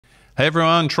Hey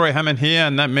everyone, Troy Hammond here,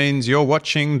 and that means you're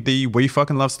watching the We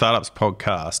Fucking Love Startups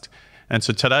podcast. And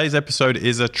so today's episode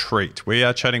is a treat. We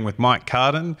are chatting with Mike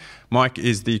Carden. Mike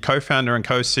is the co-founder and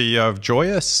co-CEO of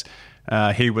Joyous.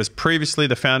 He was previously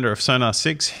the founder of Sonar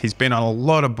 6. He's been on a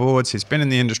lot of boards. He's been in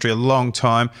the industry a long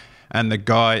time, and the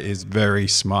guy is very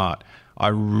smart. I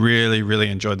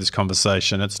really enjoyed this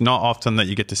conversation. It's not often that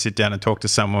you get to sit down and talk to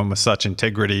someone with such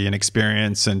integrity and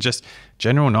experience and just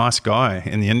general nice guy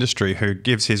in the industry who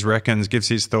gives his reckons, gives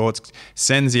his thoughts,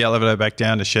 sends the elevator back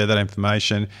down to share that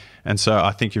information. And so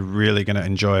I think you're really going to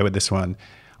enjoy with this one.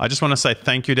 I just want to say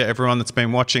thank you to everyone that's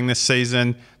been watching this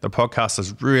season. The podcast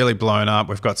has really blown up.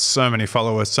 We've got so many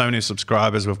followers, so many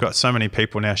subscribers. We've got so many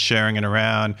people now sharing it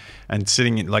around and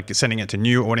sending it to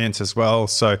new audience as well.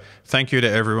 So thank you to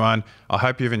everyone. I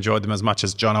hope you've enjoyed them as much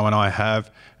as Jono and I have.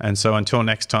 And so until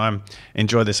next time,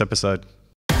 enjoy this episode.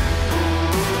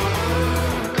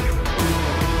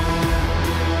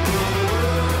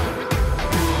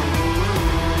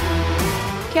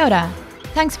 Kia ora.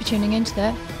 Thanks for tuning into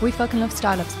the We Fucking Love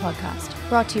Startups podcast,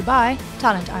 brought to you by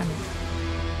Talent Army.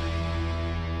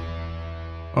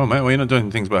 Oh, mate, well, you're not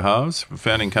doing things by halves.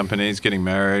 Founding companies, getting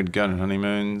married, going on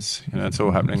honeymoons, it's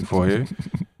all happening for you.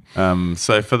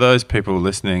 So for those people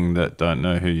listening that don't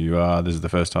know who you are, this is the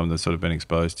first time they've sort of been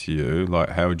exposed to you.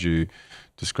 Like, how would you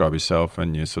describe yourself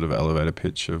and your sort of elevator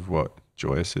pitch of what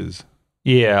Joyous is?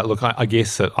 Yeah, look, I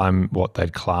guess that I'm what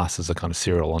they'd class as a kind of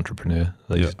serial entrepreneur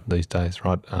these days,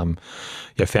 right?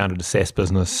 Founded a SaaS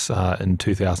business in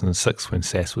 2006 when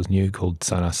SaaS was new, called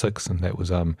Sonar 6, and that was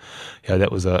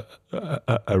that was a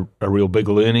real big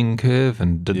learning curve,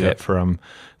 and did that for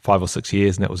 5 or 6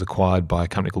 years, and that was acquired by a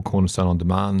company called Cornerstone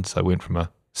OnDemand. So I went from a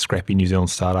scrappy New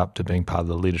Zealand startup to being part of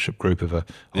the leadership group of a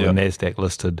NASDAQ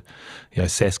listed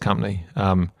SaaS company.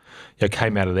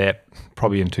 Came out of that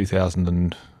probably in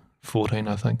 2014,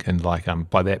 I think, and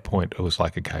by that point it was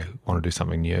like, okay, I want to do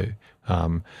something new,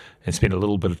 and spent a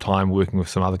little bit of time working with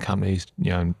some other companies,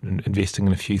 and investing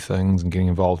in a few things and getting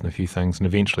involved in a few things, and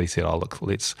eventually said, oh look,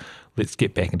 let's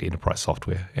get back into enterprise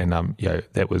software, and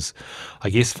that was,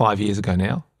 I guess, 5 years ago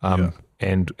now,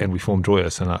 and we formed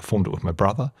Joyous, and I formed it with my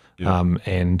brother,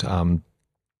 and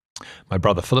my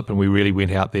brother Philip, and we really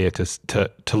went out there to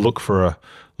look for a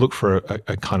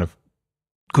kind of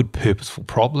good purposeful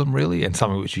problem, really, and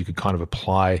something which you could kind of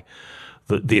apply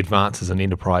the advances in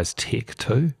enterprise tech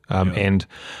to, and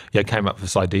came up with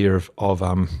this idea of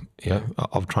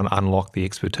trying to unlock the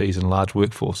expertise in large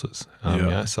workforces.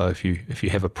 So if you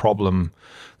have a problem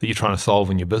that you're trying to solve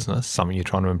in your business, something you're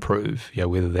trying to improve,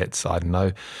 whether that's, I don't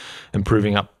know,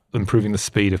 improving the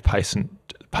speed of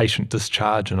patient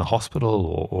discharge in a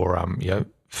hospital, or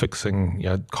fixing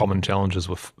common challenges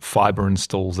with fibre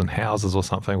installs in houses or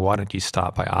something, why don't you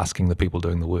start by asking the people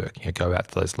doing the work? Go out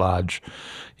to those large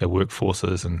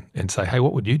workforces and say, hey,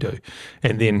 what would you do?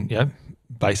 And then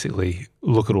basically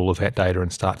look at all of that data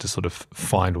and start to sort of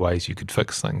find ways you could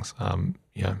fix things. And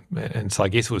so I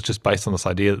guess it was just based on this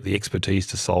idea that the expertise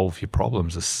to solve your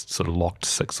problems is sort of locked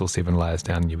 6 or 7 layers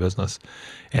down in your business.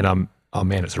 And oh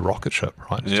man, it's a rocket ship,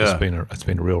 right? It's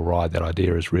been a real ride. That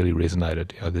idea has really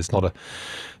resonated. There's not a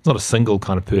single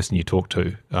kind of person you talk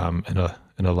to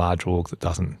in a large org that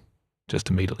doesn't just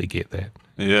immediately get that.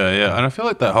 Yeah, and I feel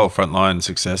like that whole frontline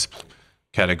success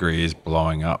category is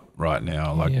blowing up right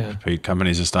now.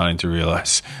 Companies are starting to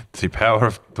realize the power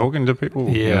of talking to people.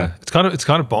 Yeah, it's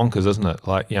kind of bonkers, isn't it?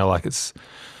 It's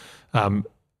I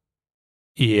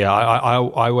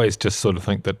always just sort of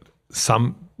think that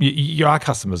our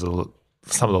customers are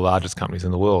some of the largest companies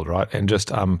in the world, right? And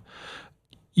just everyone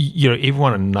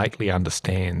innately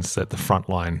understands that the front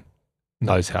line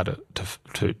knows how to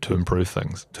improve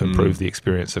things, to improve the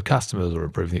experience of customers or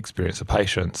improve the experience of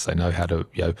patients. They know how to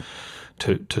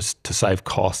to save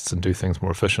costs and do things more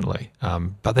efficiently.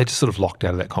 But they're just sort of locked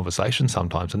out of that conversation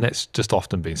sometimes, and that's just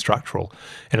often been structural.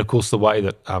 And of course, the way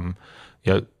that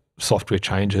software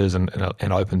changes and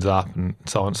opens up and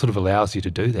so on, sort of allows you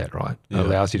to do that, right? It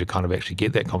allows you to kind of actually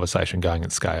get that conversation going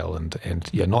at scale and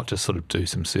not just sort of do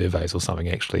some surveys or something,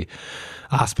 actually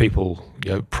ask people,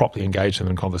 properly engage them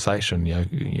in conversation,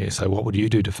 so what would you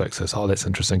do to fix this? Oh, that's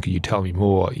interesting. Could you tell me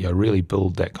more? Really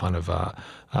build that kind of,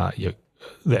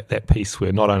 that piece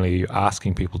where not only are you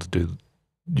asking people to do,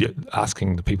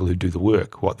 asking the people who do the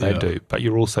work what they do, but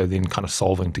you're also then kind of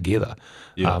solving together.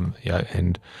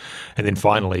 And then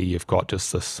finally you've got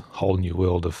just this whole new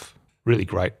world of really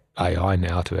great AI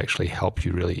now to actually help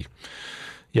you really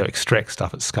extract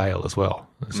stuff at scale as well.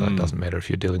 So it doesn't matter if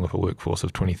you're dealing with a workforce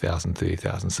of 20,000,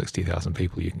 30,000, 60,000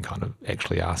 people, you can kind of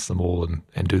actually ask them all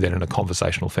and do that in a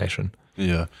conversational fashion.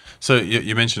 Yeah. So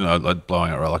you mentioned like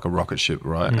blowing it like a rocket ship,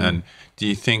 right? And do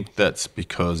you think that's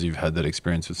because you've had that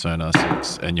experience with Sonar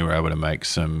 6 and you were able to make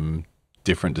some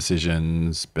different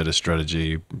decisions, better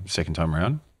strategy second time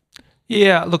around?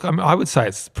 Yeah, look, I would say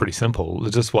it's pretty simple.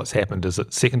 Just what's happened is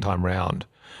that second time round,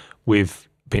 we've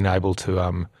been able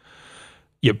to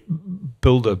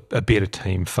build a better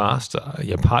team faster.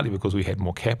 Partly because we had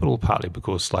more capital, partly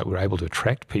because like we're able to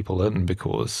attract people in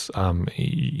because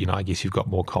I guess you've got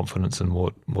more confidence and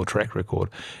more track record.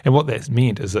 And what that's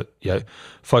meant is that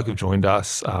folk have joined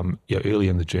us early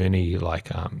in the journey, like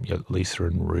Lisa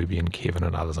and Ruby and Kevin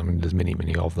and others. I mean, there's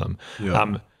many of them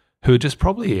who are just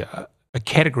probably a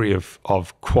category of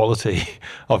quality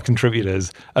of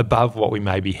contributors above what we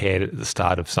maybe had at the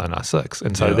start of Sonar 6.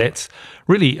 And so that's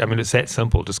really, I mean, it's that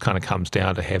simple. It just kind of comes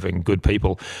down to having good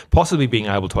people, possibly being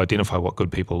able to identify what good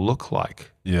people look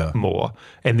like more,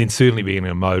 and then certainly being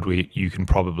in a mode where you can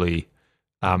probably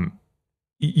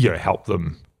help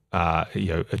them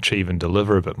achieve and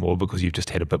deliver a bit more because you've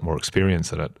just had a bit more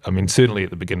experience in it. I mean, certainly at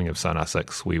the beginning of Sonar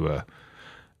 6, it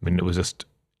was just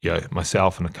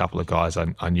myself and a couple of guys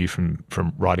I knew from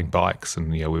riding bikes, and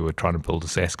we were trying to build a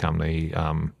SaaS company. We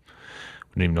didn't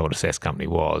even know what a SaaS company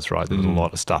was, right? There was a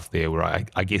lot of stuff there where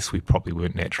I guess we probably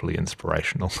weren't naturally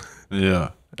inspirational.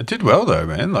 Yeah, it did well though,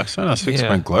 man. Like Sonar 6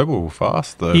 went global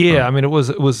fast though. Yeah, I mean it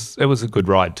was a good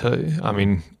ride too. I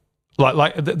mean,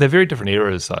 like they're very different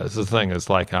eras though. So the thing is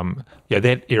like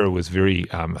that era was very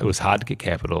it was hard to get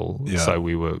capital, so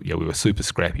we were super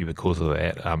scrappy because of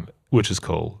that. Which is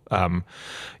cool.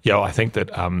 I think that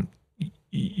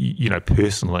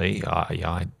personally,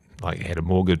 I had a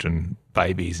mortgage and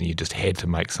babies, and you just had to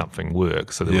make something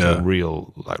work. So there was a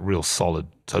real solid.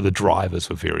 So the drivers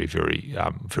were very, very,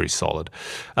 very solid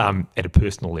at a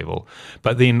personal level.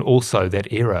 But then also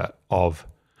that era of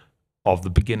the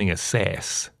beginning of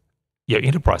SaaS,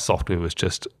 enterprise software was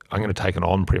just, I'm going to take an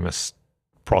on-premise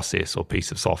process or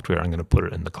piece of software, I'm going to put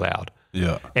it in the cloud.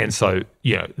 Yeah. And so,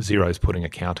 Xero's putting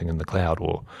accounting in the cloud,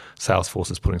 or Salesforce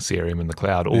is putting CRM in the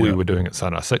cloud. All we were doing at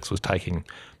Sonar 6 was taking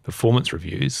performance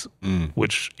reviews,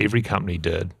 which every company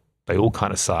did. They all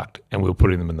kind of sucked, and we were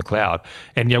putting them in the cloud.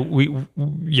 And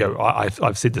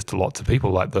I've said this to lots of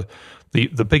people, like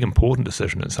the big important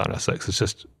decision in Sonar 6 is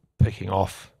just picking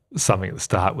off something at the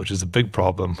start, which is a big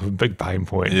problem, a big pain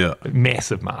point,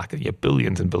 massive market,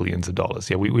 billions and billions of dollars.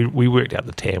 We worked out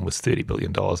the TAM was $30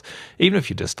 billion. Even if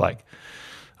you're just like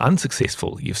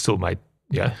unsuccessful, you've still made,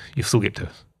 you still get to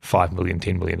 $5 million,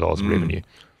 $10 million of revenue.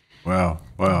 Wow.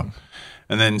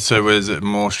 And then, so was it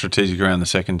more strategic around the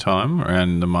second time,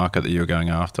 around the market that you were going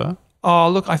after? Oh,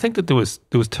 look, I think that there was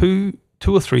two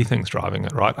or three things driving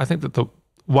it, right? I think that the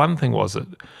one thing was that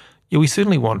we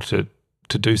certainly wanted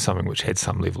to do something which had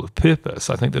some level of purpose.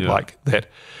 I think that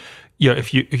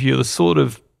if you're the sort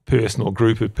of person or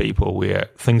group of people where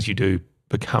things you do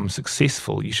become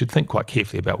successful, you should think quite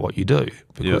carefully about what you do,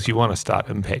 because you want to start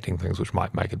impacting things which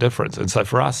might make a difference. And so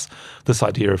for us, this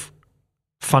idea of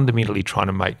fundamentally trying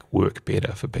to make work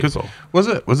better for people. Was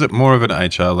it more of an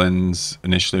HR lens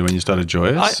initially when you started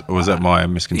Joyous, or was that my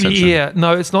misconception? Yeah,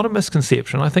 no, it's not a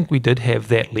misconception. I think we did have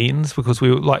that lens because we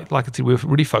were like I said, we were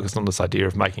really focused on this idea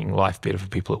of making life better for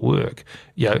people at work,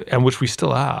 and which we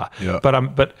still are. Yeah.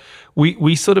 But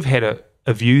we sort of had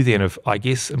a view then of, I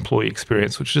guess, employee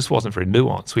experience, which just wasn't very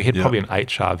nuanced. We had probably an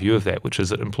HR view of that, which is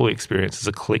that employee experience is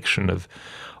a collection of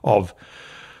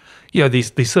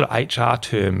these sort of HR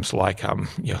terms like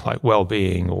like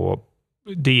well-being or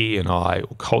DE&I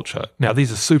or culture. Now,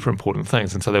 these are super important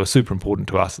things, and so they were super important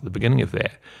to us at the beginning of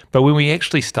that. But when we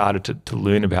actually started to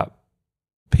learn about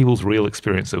people's real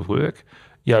experience of work,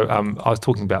 I was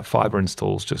talking about fibre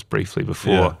installs just briefly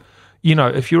before. Yeah.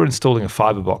 If you're installing a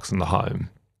fibre box in the home,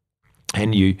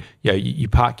 and you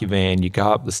park your van, you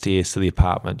go up the stairs to the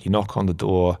apartment, you knock on the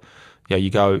door,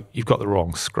 you've got the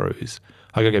wrong screws.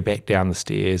 I got to go back down the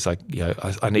stairs. I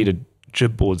needed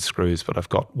jibboard screws, but I've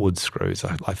got wood screws.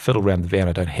 I fiddle around the van.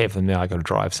 I don't have them now. I got to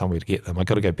drive somewhere to get them. I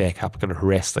got to go back up. I got to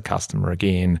harass the customer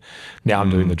again. Now I'm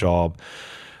doing the job.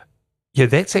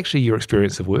 That's actually your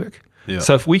experience of work. Yeah.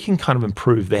 So if we can kind of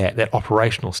improve that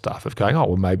operational stuff of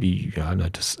going, maybe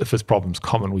if this problem's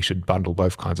common, we should bundle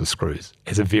both kinds of screws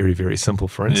as a very, very simple,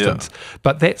 for instance. Yeah.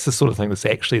 But that's the sort of thing that's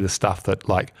actually the stuff that,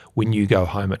 like, when you go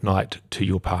home at night to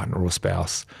your partner or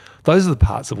spouse, those are the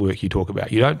parts of work you talk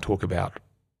about. You don't talk about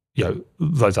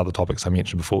those other topics I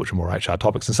mentioned before, which are more HR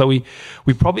topics. And so we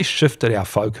probably shifted our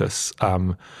focus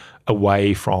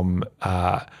away from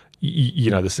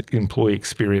this employee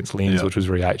experience lens, which was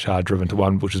very HR driven, to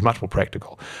one which is much more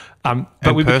practical.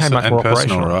 But we became much more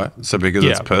personal, operational, right? So because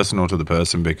it's personal to the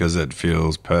person, because it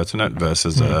feels pertinent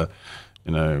versus a,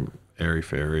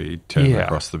 airy-fairy term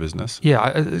across the business.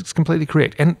 Yeah, it's completely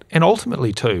correct. And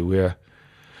ultimately too, we're,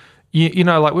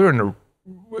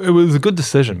 it was a good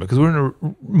decision because we're in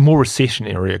a more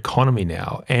recessionary economy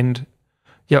now, and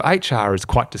HR is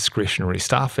quite discretionary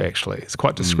stuff. Actually, it's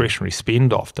quite discretionary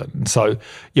spend often. And so,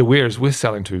 whereas we're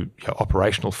selling to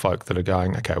operational folk that are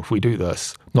going, okay, if we do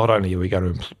this, not only are we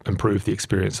going to improve the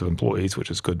experience of employees, which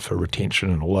is good for retention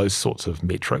and all those sorts of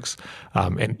metrics,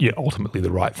 and ultimately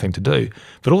the right thing to do,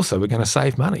 but also we're going to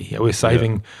save money. We've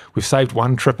saved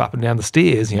one trip up and down the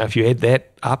stairs. If you add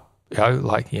that up, we're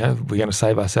going to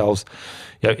save ourselves,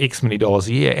 X many dollars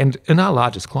a year. And in our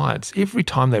largest clients, every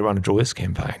time they run a Joyous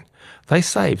campaign, they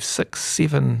save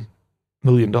 $6-7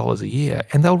 million a year,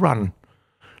 and they'll run,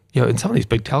 in some of these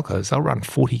big telcos, they'll run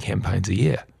 40 campaigns a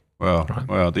year. Wow, right?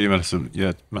 Wow! You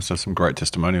must have some great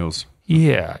testimonials.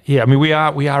 Yeah. I mean, we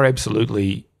are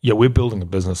absolutely. We're building a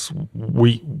business.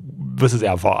 This is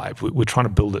our vibe. We're trying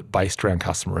to build it based around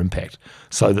customer impact,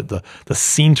 so that the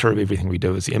center of everything we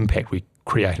do is the impact we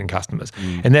create in customers,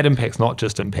 and that impact's not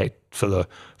just impact for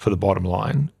the bottom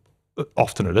line.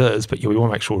 Often it is, but we want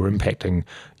to make sure we're impacting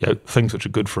things which are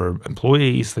good for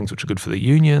employees, things which are good for the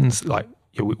unions.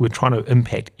 We're trying to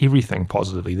impact everything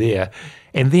positively there,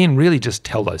 and then really just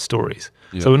tell those stories.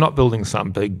 Yeah. So we're not building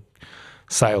some big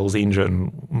sales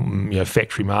engine,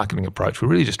 factory marketing approach. We're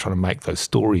really just trying to make those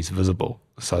stories visible,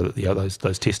 so that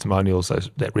those testimonials,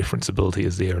 that referenceability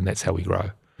is there, and that's how we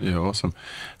grow. Yeah, awesome.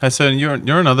 Hey, so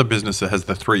you're another business that has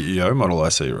the 3EO model, I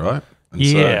see, right? And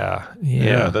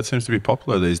yeah, that seems to be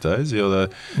popular these days. You're the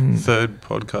third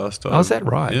podcast. Oh, is that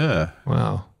right? Yeah.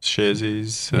 Wow.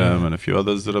 Sharesies and a few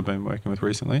others that I've been working with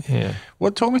recently. Yeah.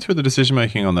 Talk me through the decision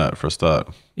making on that for a start.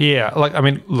 Yeah,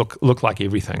 look like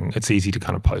everything. It's easy to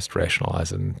kind of post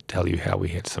rationalize and tell you how we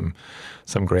had some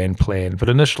grand plan. But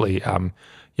initially,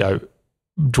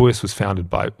 Joyous was founded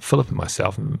by Philip and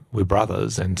myself, and we're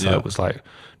brothers, and so it was like,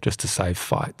 just to save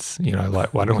fights,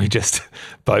 why don't we just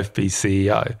both be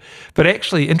CEO? But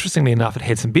actually, interestingly enough, it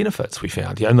had some benefits we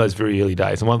found, in those very early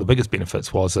days. And one of the biggest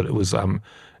benefits was that it was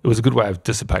a good way of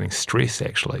dissipating stress,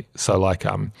 actually. So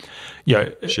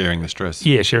sharing the stress.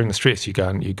 Yeah, sharing the stress. You go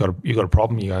and you got a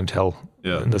problem, you go and tell,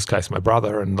 in this case, my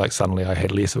brother, and suddenly I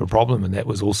had less of a problem, and that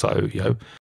was also,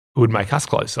 would make us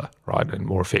closer, right, and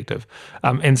more effective.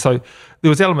 And so there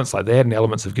was elements like that, and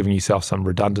elements of giving yourself some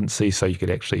redundancy, so you could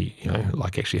actually,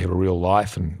 actually have a real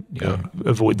life and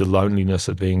avoid the loneliness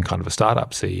of being kind of a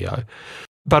startup CEO.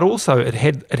 But also, it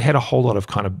had a whole lot of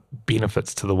kind of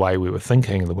benefits to the way we were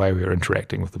thinking, the way we were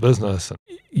interacting with the business,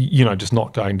 and, just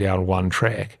not going down one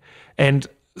track. And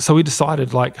so we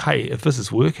decided, hey, if this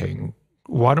is working,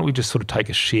 why don't we just sort of take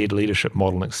a shared leadership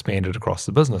model and expand it across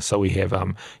the business? So we have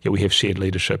shared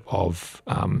leadership of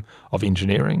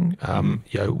engineering,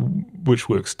 which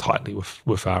works tightly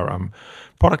with our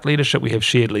product leadership. We have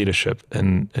shared leadership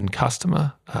in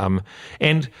customer,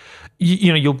 and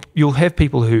you'll have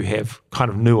people who have kind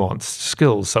of nuanced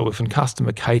skills. So if in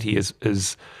customer, Katie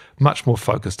is much more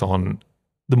focused on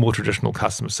the more traditional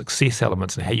customer success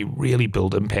elements and how you really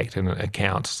build impact in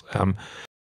accounts.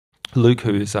 Luke,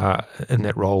 who's in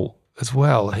that role as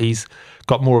well, he's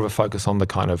got more of a focus on the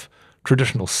kind of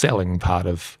traditional selling part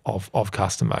of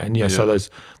customer, and so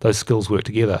those skills work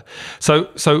together.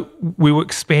 So we were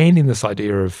expanding this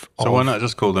idea of. So why not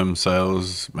just call them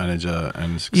sales manager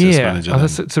and success manager?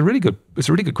 It's a really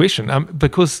good question,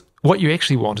 because what you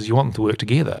actually want is you want them to work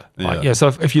together. So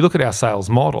if you look at our sales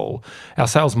model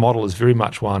is very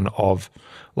much one of,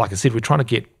 like I said, we're trying to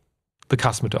get the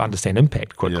customer to understand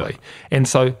impact quickly. And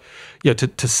so,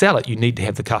 to sell it, you need to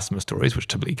have the customer stories, which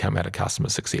typically come out of customer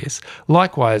success.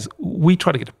 Likewise, we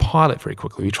try to get to pilot very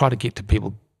quickly. We try to get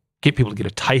people to get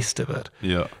a taste of it.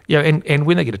 And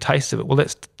when they get a taste of it, well,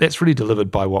 that's really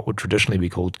delivered by what would traditionally be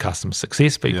called customer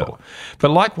success people.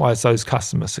 But likewise, those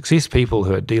customer success people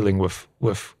who are dealing with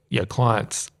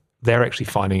clients, they're actually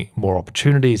finding more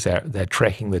opportunities. They're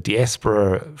tracking the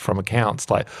diaspora from accounts,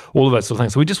 all of those sort of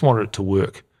things. So we just wanted it to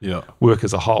work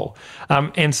as a whole.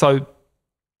 And so,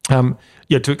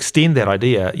 to extend that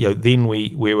idea, then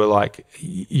we were like,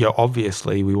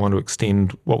 obviously we want to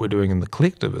extend what we're doing in the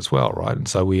collective as well, right? And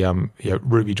so we,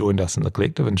 Ruby joined us in the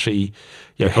collective, and she,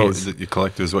 has your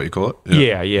collective is what you call it.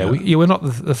 We're not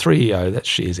the 3EO. That's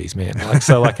Sharesies, man.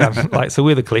 So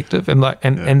we're the collective, and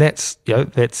that's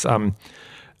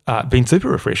been super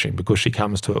refreshing because she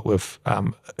comes to it with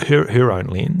her own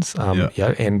lens,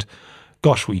 and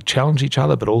gosh, we challenge each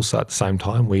other, but also at the same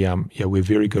time, we're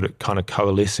very good at kind of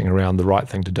coalescing around the right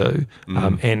thing to do,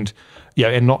 and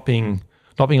not being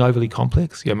overly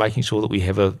complex. Making sure that we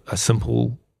have a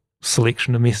simple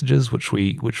selection of messages which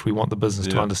we want the business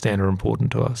to understand are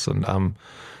important to us. And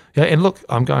and look,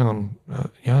 I'm going on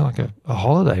like a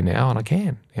holiday now, and I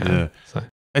can. So.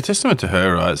 A testament to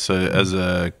her, right? So as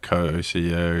a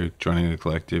co-CEO joining a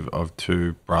collective of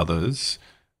two brothers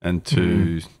and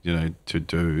two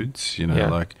dudes,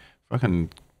 like fucking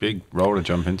big role to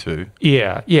jump into.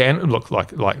 Yeah, and look,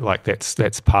 like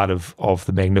that's part of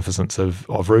the magnificence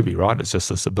of Ruby, right? It's just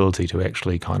this ability to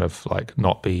actually kind of like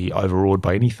not be overawed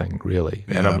by anything, really.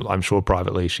 And I'm sure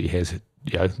privately she has,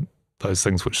 those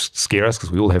things which scare us,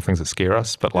 because we all have things that scare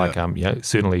us. But like,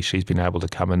 certainly she's been able to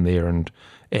come in there and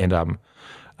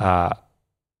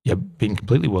being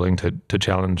completely willing to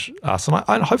challenge us,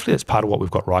 and hopefully that's part of what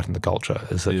we've got right in the culture,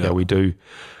 is that we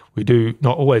do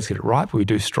not always get it right, but we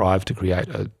do strive to create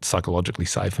a psychologically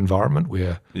safe environment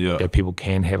where people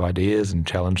can have ideas and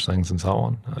challenge things and so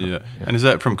on. And is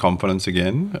that from confidence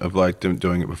again, of like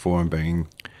doing it before and being?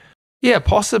 Yeah,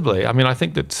 possibly. I mean, I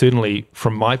think that certainly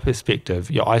from my perspective,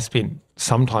 I spent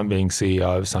some time being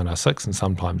CEO of Sonar 6 and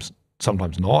sometimes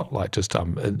not, like just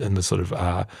in the sort of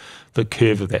the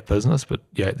curve of that business. But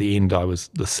at the end, I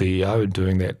was the CEO and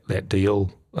doing that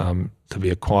deal to be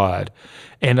acquired,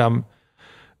 and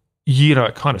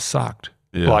it kind of sucked.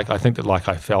 Like I think that I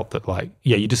felt that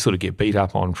you just sort of get beat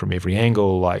up on from every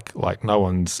angle. Like no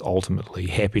one's ultimately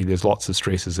happy. There's lots of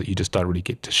stresses that you just don't really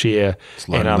get to share. It's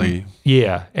lonely.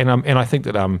 And I think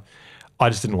that I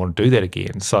just didn't want to do that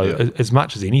again. So as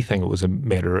much as anything, it was a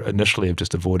matter initially of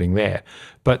just avoiding that.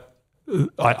 But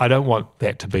I don't want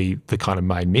that to be the kind of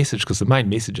main message, because the main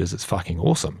message is it's fucking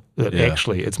awesome. That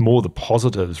actually it's more the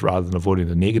positives rather than avoiding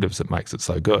the negatives that makes it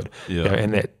so good.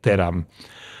 And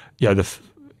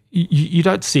you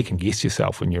don't second guess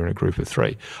yourself when you're in a group of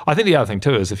three. I think the other thing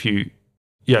too is if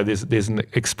there's an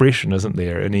expression, isn't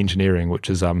there, in engineering, which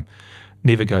is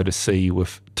never go to sea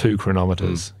with 2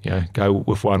 chronometers. Go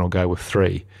with 1 or go with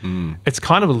 3. It's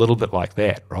kind of a little bit like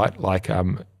that, right? Like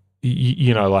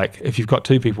like if you've got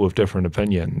 2 people with different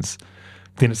opinions,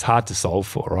 then it's hard to solve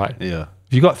for, right? Yeah.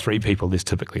 If you've got 3 people, there's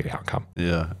typically an outcome.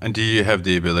 Yeah. And do you have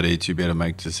the ability to be able to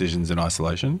make decisions in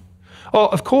isolation? Oh,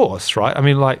 of course, right? I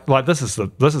mean, like this is the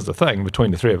thing. Between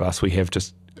the 3 of us, we have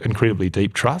just incredibly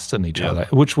deep trust in each other,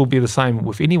 which will be the same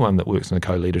with anyone that works in a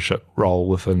co-leadership role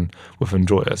within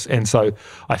Joyous. And so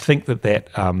I think that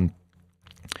that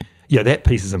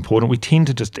piece is important. We tend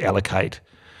to just allocate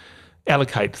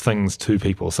things to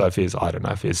people. So if there's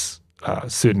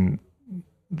certain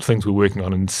things we're working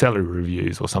on in salary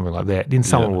reviews or something like that, then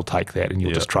someone will take that and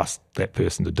you'll just trust that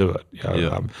person to do it.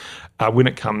 When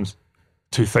it comes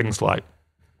to things like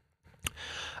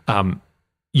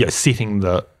setting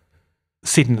the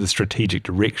strategic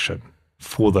direction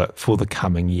for the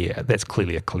coming year, that's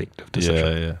clearly a collective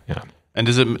decision. Yeah. And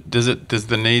does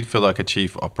the need for like a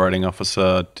chief operating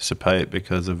officer dissipate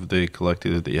because of the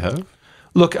collective that you have?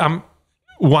 Look,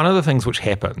 one of the things which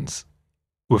happens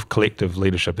with collective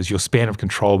leadership is your span of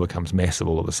control becomes massive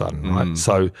all of a sudden, right?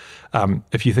 So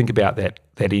if you think about that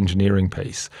engineering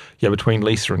piece, between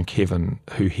Lisa and Kevin,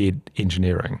 who head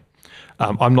engineering,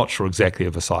 I'm not sure exactly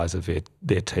of the size of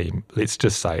their team. Let's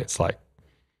just say it's like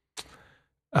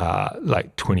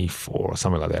 24 or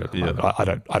something like that at the moment.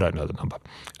 I don't know the number.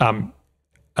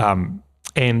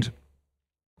 And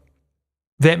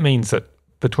that means that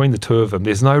between the 2 of them,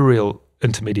 there's no real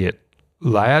intermediate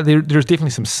layer. There's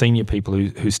definitely some senior people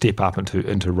who step up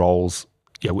into roles,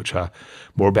 which are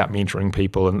more about mentoring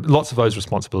people, and lots of those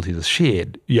responsibilities are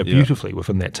shared beautifully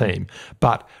within that team.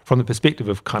 But from the perspective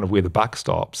of kind of where the buck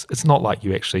stops, it's not like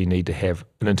you actually need to have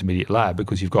an intermediate layer,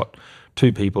 because you've got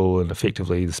 2 people and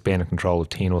effectively the span of control of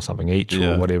 10 or something each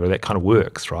or whatever. That kind of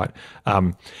works, right?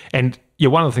 And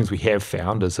one of the things we have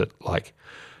found is that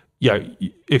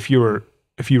if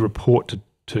you report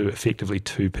to effectively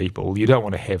 2 people, you don't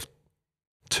want to have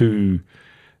 2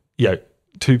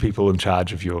 people in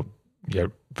charge of your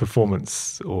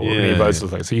performance or any of those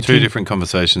sort of things. So you 2 different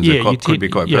conversations that could be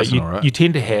quite personal, right? You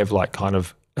tend to have like kind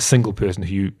of a single person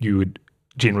who you would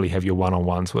generally have your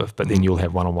one-on-ones with, but then you'll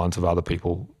have one-on-ones with other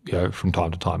people, from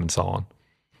time to time and so on.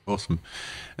 Awesome.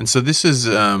 And so this is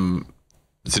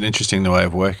it's an interesting way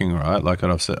of working, right? Like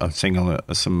I've seen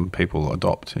some people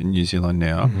adopt in New Zealand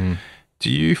now. Do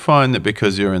you find that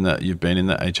because you've been in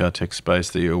that HR tech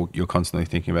space, that you're constantly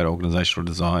thinking about organizational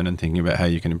design and thinking about how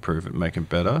you can improve it and make it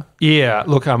better? Yeah,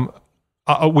 look,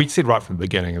 we said right from the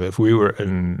beginning that if we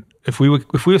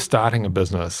were starting a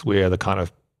business where the kind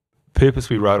of purpose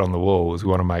we wrote on the wall was we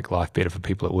want to make life better for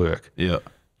people at work,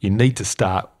 you need to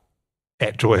start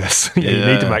at Joyous. You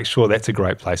need to make sure that's a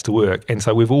great place to work. And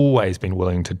so we've always been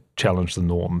willing to challenge the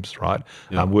norms, right?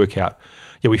 Work out.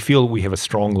 We feel we have a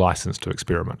strong license to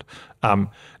experiment.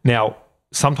 Now,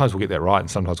 sometimes we'll get that right and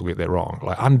sometimes we'll get that wrong,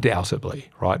 like undoubtedly,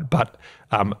 right? But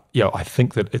I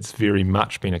think that it's very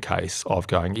much been a case of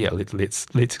going, let's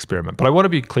experiment. But I want to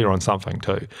be clear on something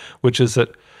too, which is that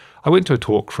I went to a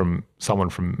talk from someone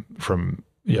from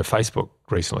Facebook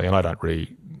recently, and I don't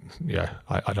really,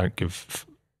 I don't give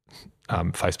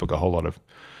Facebook a whole lot of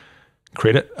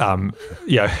credit,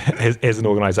 as an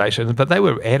organisation. But they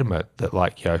were adamant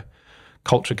that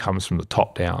culture comes from the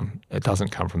top down. It doesn't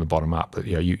come from the bottom up. That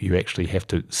you actually have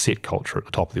to set culture at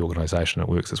the top of the organisation. It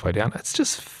works its way down. It's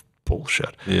just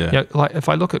bullshit. Yeah. If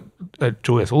I look at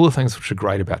Joyous, all the things which are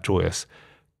great about Joyous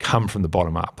come from the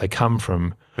bottom up. They come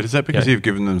from. But is that because you've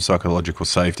given them psychological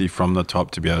safety from the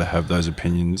top to be able to have those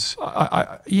opinions?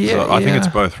 I think it's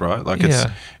both, right? It's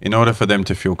in order for them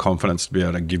to feel confidence to be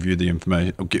able to give you the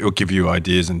information or give you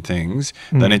ideas and things,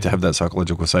 they need to have that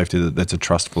psychological safety that's a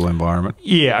trustful environment.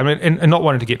 Yeah, I mean, and not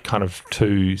wanting to get kind of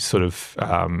too sort of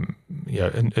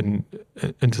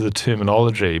into the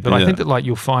terminology, but I think that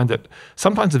you'll find that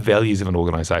sometimes the values of an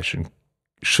organisation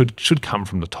should come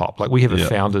from the top. We have a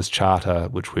founders charter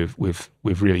which we've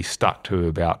really stuck to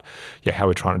about how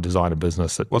we're trying to design a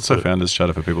business. What's the founders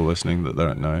charter for people listening that they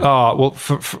don't know?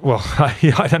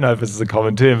 I don't know if this is a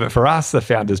common term, but for us, the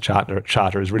founders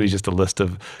charter is really just a list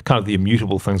of kind of the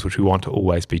immutable things which we want to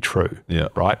always be true. Yeah.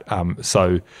 Right.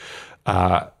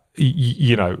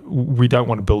 We don't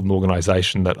want to build an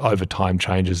organisation that over time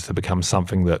changes to become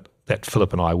something that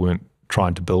Philip and I weren't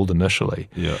trying to build initially.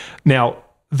 Yeah. Now,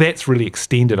 that's really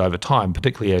extended over time,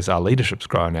 particularly as our leadership's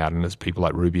grown out and as people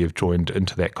like Ruby have joined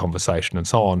into that conversation and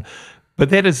so on. But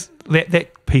that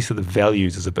piece of the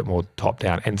values is a bit more top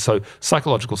down. And so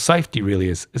psychological safety really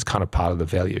is kind of part of the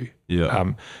value.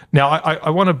 Yeah. Now, I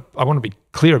want to be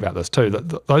clear about this too,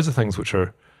 that those are things which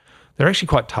they're actually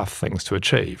quite tough things to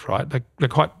achieve, right? They're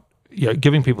quite,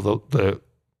 giving people the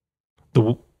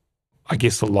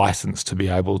license to be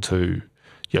able to,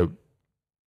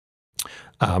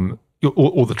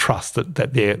 or the trust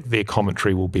that their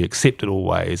commentary will be accepted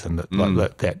always, and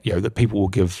that people will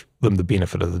give them the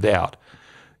benefit of the doubt.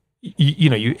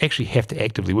 You actually have to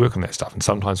actively work on that stuff. And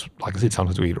sometimes, like I said,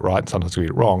 sometimes we get it right and sometimes we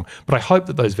get it wrong. But I hope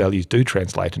that those values do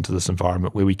translate into this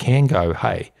environment where we can go,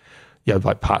 hey,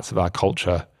 parts of our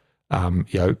culture, our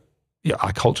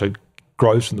culture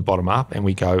grows from the bottom up, and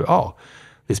we go, oh,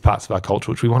 there's parts of our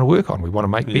culture which we want to work on, we want to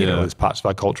make better. Yeah. There's parts of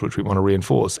our culture which we want to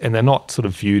reinforce, and they're not sort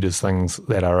of viewed as things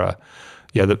that are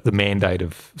the mandate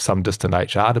of some distant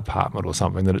HR department or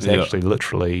something. That it's actually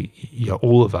literally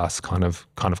all of us kind of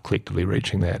collectively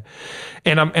reaching that.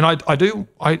 And I do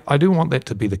want that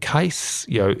to be the case.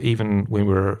 Even when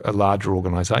we're a larger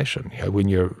organisation, when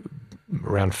you're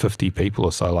around 50 people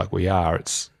or so, like we are,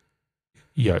 it's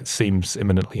it seems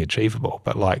imminently achievable.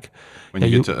 But when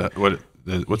you get to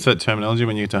what's that terminology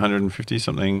when you get to 150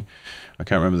 something? I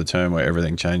can't remember the term where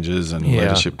everything changes and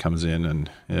leadership comes in and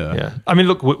I mean,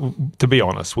 look, to be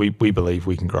honest, we believe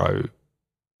we can grow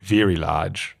very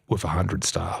large with 100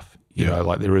 staff.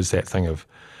 There is that thing of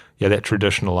that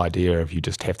traditional idea of you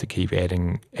just have to keep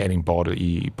adding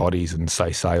bodies and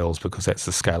say sales because that's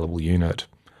the scalable unit.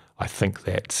 I think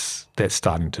that's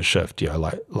starting to shift.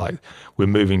 Like we're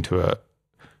moving to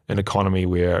an economy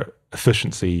where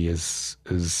efficiency is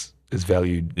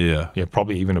valued,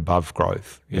 probably even above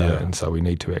growth. And so we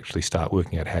need to actually start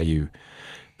working out how you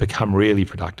become really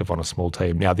productive on a small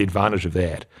team. Now, the advantage of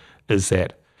that is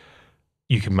that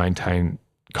you can maintain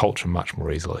culture much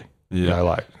more easily.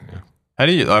 How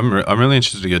do you? I'm really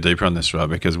interested to go deeper on this, right?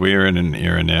 Because we're in an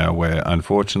era now where,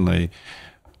 unfortunately,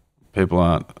 people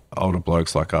aren't older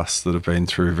blokes like us that have been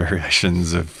through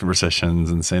variations of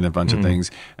recessions and seen a bunch of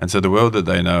things, and so the world that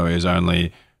they know is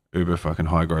only uber fucking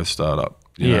high growth startup.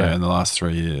 In the last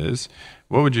 3 years.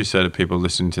 What would you say to people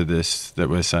listening to this that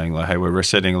we're saying hey, we're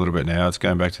resetting a little bit now, it's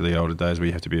going back to the older days where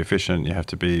you have to be efficient, you have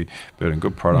to be building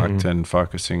good product and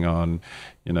focusing on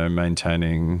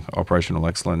maintaining operational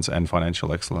excellence and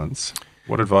financial excellence?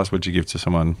 What advice would you give to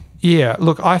someone?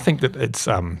 Look, I think that it's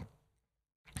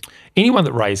anyone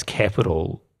that raised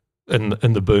capital in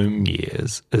the boom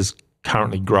years is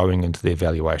currently growing into their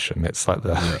valuation. That's like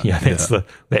that's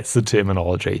the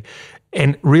terminology.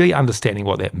 And really understanding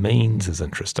what that means is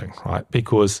interesting, right?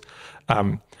 Because,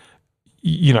 for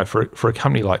a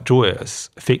company like Joyous,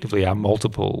 effectively our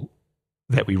multiple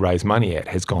that we raise money at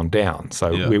has gone down.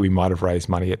 So where we might have raised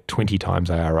money at 20 times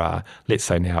ARR, let's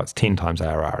say now it's 10 times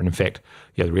ARR. And in fact,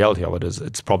 the reality of it is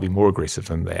it's probably more aggressive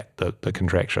than that, the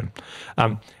contraction.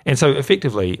 And so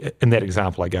effectively, in that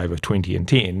example I gave of 20 and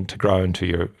 10, to grow into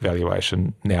your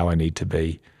valuation, now I need to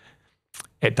be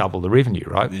at double the revenue,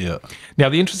 right? Yeah. Now,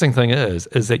 the interesting thing is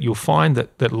that you'll find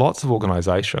that lots of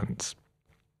organizations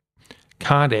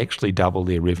can't actually double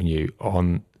their revenue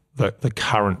on the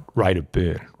current rate of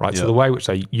burn, right? So the way which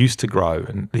they used to grow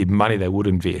and the money they would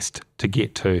invest to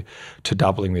get to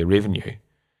doubling their revenue,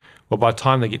 well, by the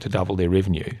time they get to double their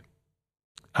revenue,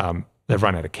 they've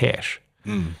run out of cash.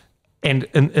 And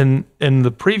in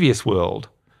the previous world,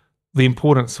 the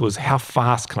importance was how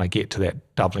fast can I get to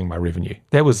that doubling my revenue?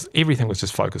 Everything was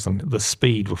just focused on the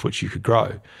speed with which you could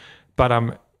grow.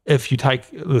 But if you take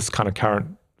this kind of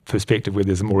current perspective where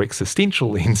there's a more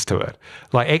existential lens to it,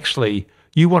 like actually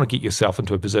you want to get yourself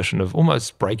into a position of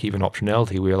almost break-even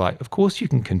optionality where of course you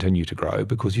can continue to grow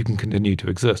because you can continue to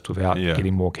exist without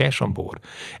getting more cash on board.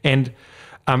 And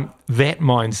that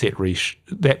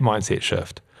mindset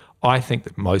shift, I think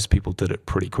that most people did it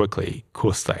pretty quickly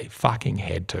because they fucking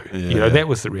had to. That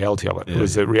was the reality of it. It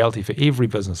was the reality for every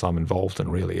business I'm involved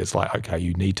in really. It's like, okay,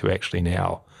 you need to actually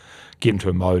now get into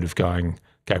a mode of going,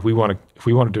 okay, if we want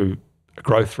to do a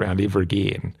growth round ever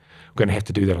again, we're going to have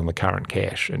to do that on the current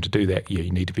cash. And to do that,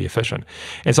 you need to be efficient.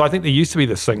 And so I think there used to be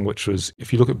this thing which was,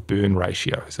 if you look at burn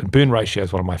ratios, and burn ratio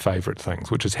is one of my favorite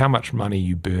things, which is how much money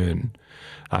you burn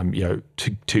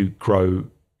to grow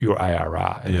your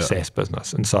ARR in a SaaS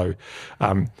business. And so,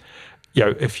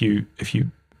 if you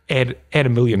add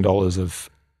 $1 million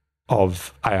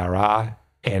of ARR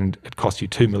and it costs you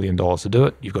 $2 million to do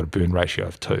it, you've got a burn ratio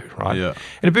of 2, right? Yeah.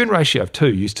 And a burn ratio of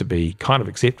 2 used to be kind of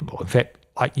acceptable. In fact,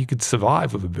 you could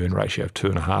survive with a burn ratio of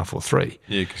 2.5 or 3.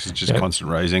 Yeah, because it's just constant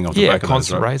raising off the back of those,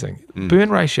 constant raising. Burn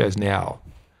ratios now,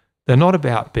 they're not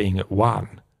about being at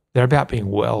 1. They're about being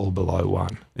well below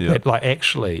 1. Yeah. That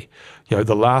actually,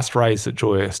 the last raise that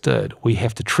Joyous did, we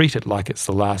have to treat it like it's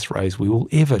the last raise we will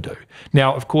ever do.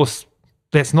 Now, of course,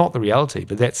 that's not the reality,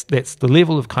 but that's the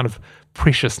level of kind of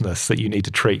preciousness that you need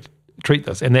to treat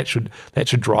this, and that should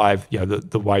drive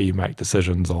the way you make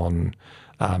decisions on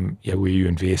where you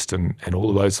invest and all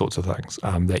of those sorts of things.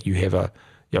 That you have a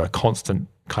constant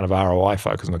kind of ROI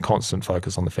focus and a constant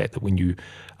focus on the fact that when you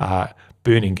are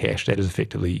burning cash, that is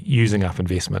effectively using up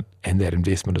investment, and that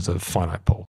investment is a finite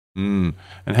pool. And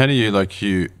how do you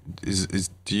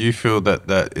do you feel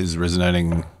that is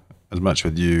resonating as much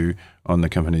with you on the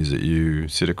companies that you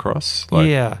sit across?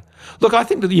 Look, I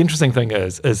think that the interesting thing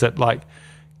is that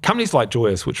companies like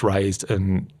Joyous, which raised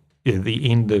in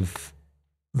the end of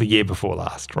the year before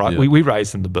last, right? Yeah. We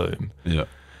raised in the boom. Yeah.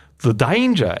 The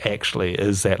danger actually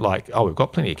is that we've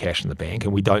got plenty of cash in the bank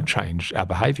and we don't change our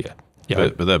behaviour.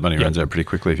 But that money runs out pretty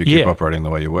quickly if you keep operating the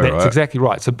way you were, right? That's exactly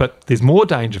right. So, but there's more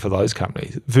danger for those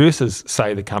companies versus,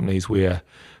 say, the companies where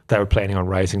they were planning on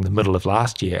raising the middle of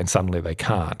last year and suddenly they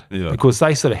can't because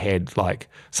they sort of had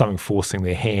something forcing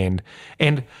their hand.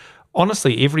 And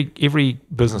honestly, every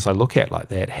business I look at like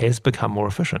that has become more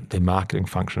efficient. Their marketing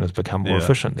function has become more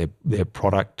efficient. Their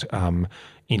product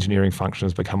engineering function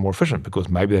has become more efficient because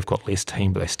maybe they've got less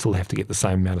team, but they still have to get the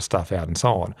same amount of stuff out and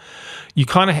so on. You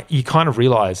kind of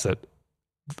realize that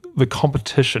the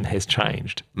competition has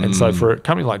changed. And so for a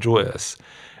company like Joyous,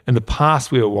 in the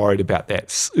past we were worried about that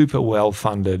super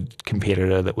well-funded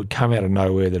competitor that would come out of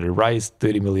nowhere that had raised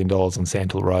 $30 million on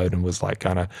Sandhill Road and was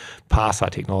going to pass our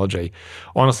technology.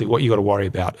 Honestly, what you got to worry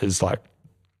about is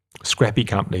scrappy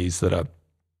companies that are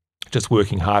just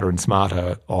working harder and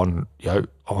smarter on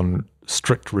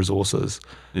strict resources.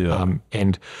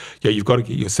 And you've got to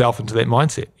get yourself into that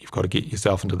mindset. You've got to get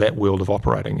yourself into that world of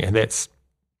operating, and that's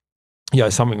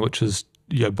something which is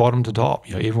bottom to top.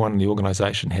 Everyone in the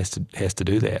organisation has to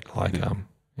do that.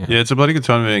 It's a bloody good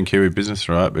time to be in Kiwi business,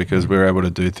 right? Because we're able to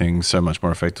do things so much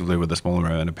more effectively with a smaller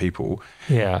amount of people.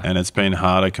 Yeah. And it's been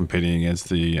harder competing against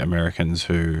the Americans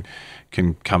who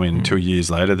can come in 2 years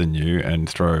later than you and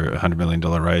throw a $100 million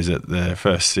raise at their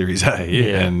first Series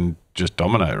A and just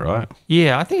dominate, right?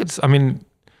 Yeah, I think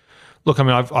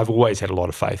I've always had a lot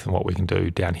of faith in what we can do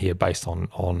down here based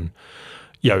on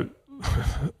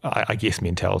I guess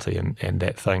mentality and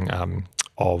that thing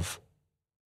of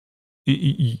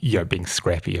being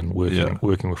scrappy and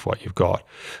working with what you've got.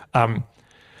 And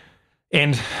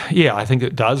I think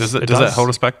it does. Does that hold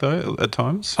us back though at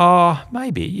times?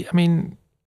 Maybe.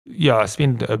 I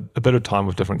spend a bit of time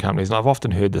with different companies, and I've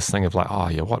often heard this thing of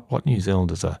what New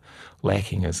Zealanders are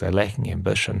lacking is they're lacking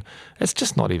ambition. It's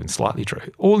just not even slightly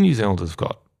true. All New Zealanders have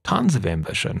got tons of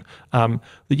ambition.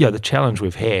 The challenge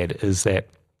we've had is that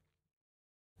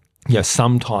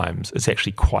sometimes it's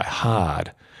actually quite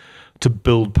hard to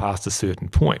build past a certain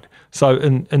point. So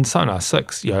in Sonar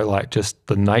 6, like just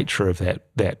the nature of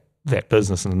that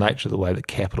business and the nature of the way that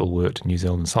capital worked in New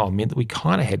Zealand and so on meant that we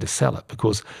kind of had to sell it,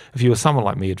 because if you were someone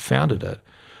like me who'd founded it,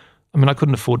 I mean, I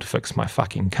couldn't afford to fix my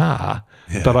fucking car,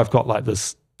 but I've got like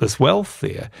this wealth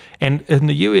there. And in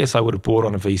the US, I would have brought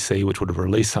on a VC, which would have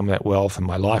released some of that wealth, and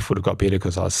my life would have got better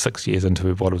because I was 6 years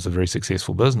into what was a very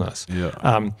successful business.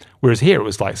 Whereas here, it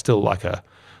was like still like a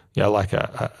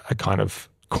kind of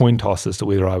coin toss as to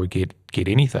whether I would get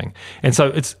anything. And so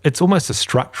it's almost a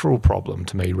structural problem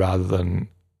to me rather than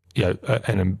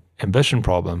an ambition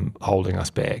problem holding us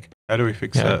back. How do we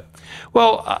fix that?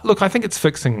 Well, look, I think it's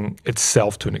fixing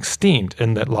itself to an extent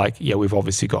in that, like, we've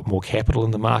obviously got more capital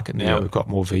in the market now. We've got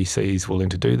more VCs willing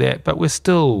to do that, but we're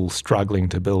still struggling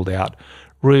to build out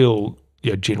real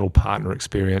general partner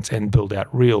experience and build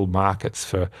out real markets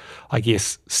for, I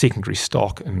guess, secondary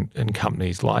stock in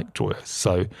companies like Joyous.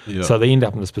 So they end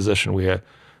up in this position where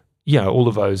all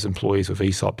of those employees with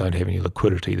ESOP don't have any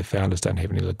liquidity. The founders don't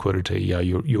have any liquidity.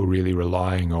 You're really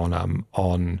relying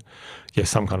on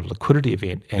some kind of liquidity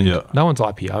event, and no one's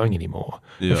IPOing anymore.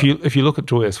 If you look at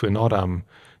Joyous, we're not.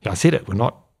 I said it. We're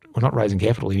not raising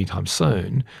capital anytime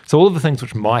soon. So all of the things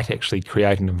which might actually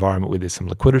create an environment where there's some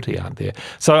liquidity aren't there.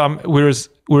 So whereas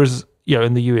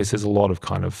in the US, there's a lot of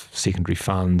kind of secondary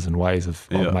funds and ways of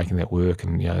making that work,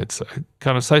 and it's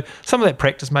kind of, so some of that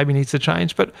practice maybe needs to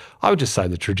change. But I would just say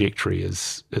the trajectory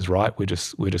is right. We're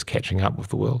just catching up with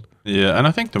the world. Yeah, and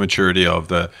I think the maturity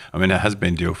of it has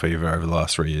been deal fever over the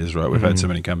last 3 years, right? We've had so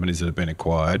many companies that have been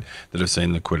acquired that have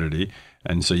seen liquidity.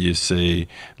 And so you see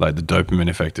like the dopamine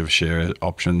effect of share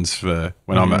options for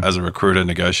when I'm as a recruiter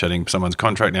negotiating someone's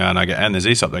contract now, and there's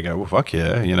ESOP, they go, well, fuck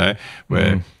yeah,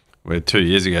 where 2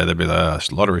 years ago they'd be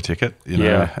like, lottery ticket,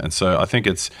 And so I think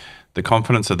it's the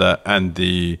confidence of that, and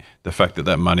the fact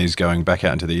that money's going back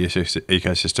out into the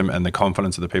ecosystem, and the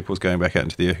confidence of the people's going back out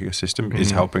into the ecosystem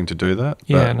is helping to do that.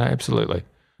 Yeah, no, absolutely.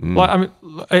 Like,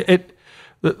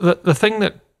 the thing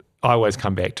that I always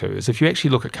come back to is if you actually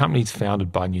look at companies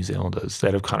founded by New Zealanders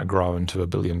that have kind of grown to $1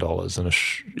 billion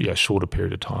in a shorter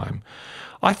period of time,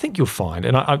 I think you'll find,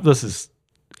 and this is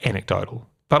anecdotal,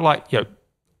 but like,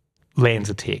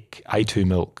 Lanza Tech, A2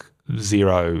 Milk,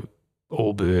 Xero,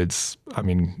 Allbirds,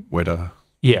 Weta.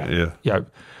 Yeah.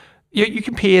 You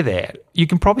compare that, you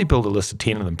can probably build a list of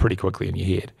 10 of them pretty quickly in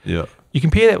your head. Yeah. You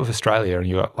compare that with Australia, and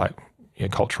you've got like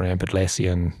Culture Amp,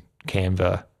 Atlassian,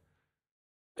 Canva.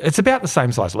 It's about the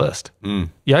same size list. And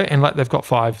like they've got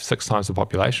 5-6 times the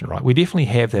population, right? We definitely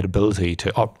have that ability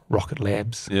to Rocket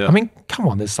Labs. Yeah. I mean, come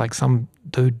on, there's like some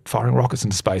dude firing rockets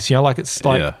into space. Like it's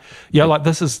like like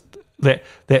this is that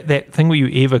thing where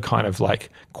you ever kind of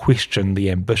like question the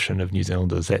ambition of New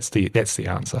Zealanders. That's the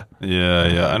answer.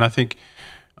 Yeah. And I think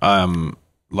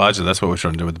largely that's what we're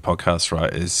trying to do with the podcast,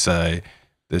 right? Is say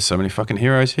there's so many fucking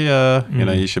heroes here.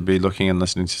 You should be looking and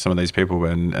listening to some of these people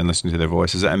and listening to their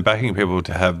voices and backing people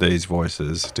to have these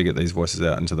voices, to get these voices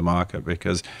out into the market,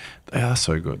 because they are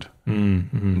so good.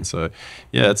 And so,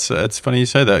 it's funny you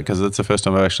say that, because that's the first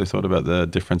time I've actually thought about the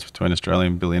difference between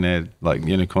Australian billionaire like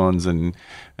unicorns and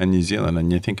New Zealand.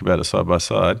 And you think about it side by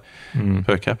side,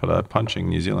 per capita punching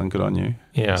New Zealand, good on you.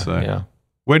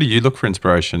 Where do you look for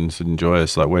inspirations in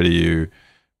Joyous? Like where do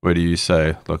you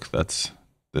say, look, this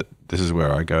is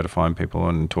where I go to find people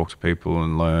and talk to people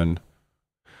and learn?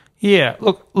 Yeah,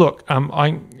 look. A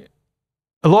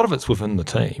lot of it's within the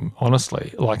team,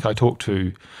 honestly. Like I talk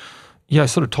to,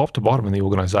 sort of top to bottom in the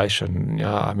organisation.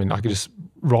 I could just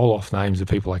roll off names of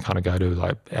people I kind of go to,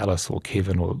 like Alice or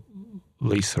Kevin or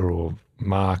Lisa or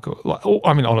Mark.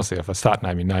 Honestly, if I start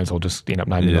naming names, I'll just end up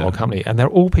naming the whole company. And they're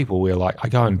all people where like I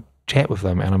go and chat with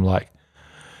them, and I'm like,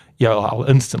 I'll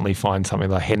instantly find something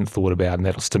that I hadn't thought about, and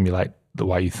that'll stimulate the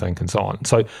way you think and so on.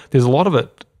 So there's a lot of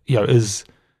it, is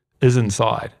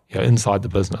inside the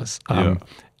business. And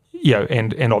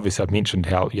obviously I've mentioned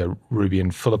how Ruby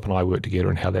and Philip and I work together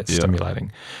and how that's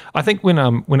stimulating. I think when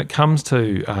it comes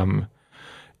to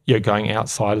going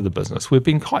outside of the business, we've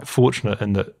been quite fortunate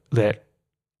in that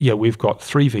we've got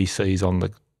 3 VCs on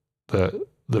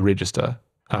the register.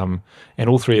 And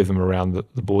all 3 of them are around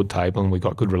the board table, and we've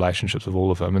got good relationships with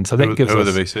all of them. And so that gives us... Who are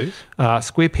the VCs?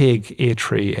 SquarePeg,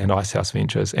 Airtree, and Icehouse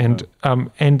Ventures. And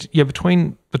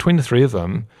between the 3 of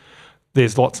them,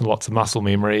 there's lots and lots of muscle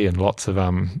memory and lots of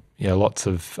understanding,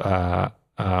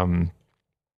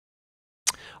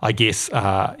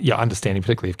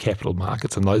 particularly of capital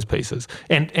markets and those pieces.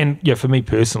 And for me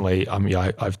personally,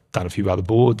 I've done a few other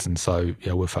boards, and so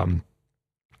with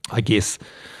I guess.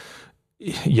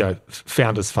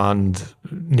 Founders Fund,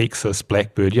 Nexus,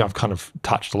 Blackbird, I've kind of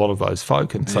touched a lot of those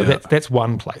folk. And so that's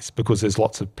one place, because there's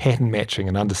lots of pattern matching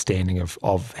and understanding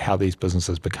of how these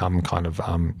businesses become kind of,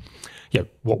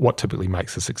 what typically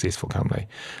makes a successful company.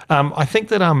 I think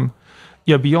that,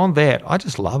 beyond that, I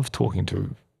just love talking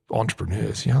to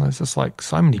entrepreneurs. There's just like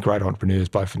so many great entrepreneurs,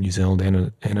 both in New Zealand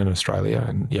and in Australia.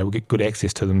 And, we get good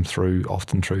access to them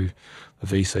often through the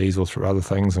VCs or through other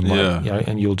things. And,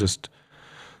 and you'll just,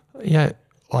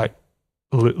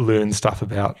 learn stuff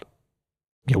about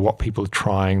what people are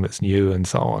trying that's new and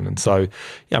so on. And so,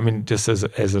 just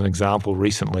as an example,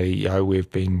 recently,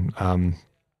 we've been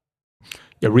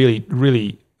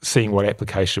really seeing what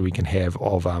application we can have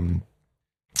of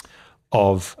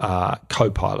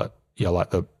Copilot, like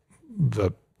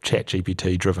the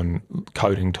ChatGPT driven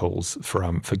coding tools for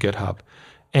GitHub,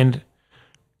 and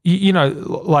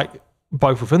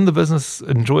both within the business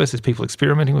and Joyous, there's people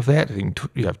experimenting with that.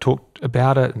 I've talked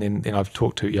about it, and then I've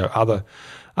talked to other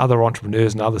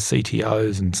entrepreneurs and other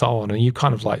CTOs and so on. And you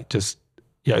kind of just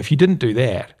if you didn't do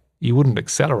that, you wouldn't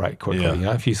accelerate quickly.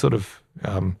 If you sort of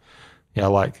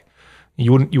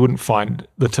you wouldn't find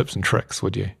the tips and tricks,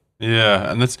 would you?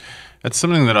 Yeah, and that's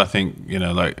something that I think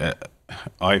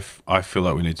I feel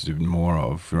like we need to do more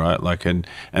of, right?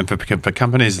 And for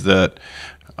companies that,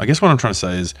 I guess what I'm trying to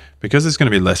say is, because there's going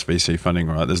to be less VC funding,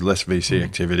 right? There's less VC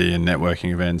activity and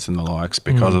networking events and the likes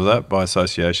because of that, by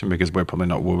association, because we're probably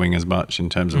not wooing as much in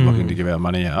terms of looking to give our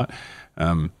money out.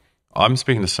 I'm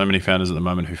speaking to so many founders at the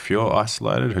moment who feel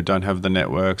isolated, who don't have the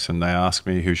networks, and they ask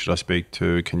me, who should I speak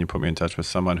to? Can you put me in touch with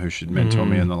someone who should mentor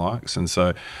me and the likes? And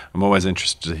so I'm always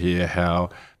interested to hear how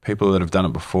people that have done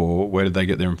it before, where did they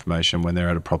get their information when they're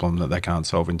at a problem that they can't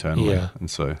solve internally? Yeah. And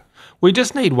so we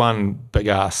just need one big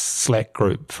ass Slack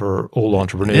group for all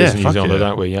entrepreneurs in New Zealand,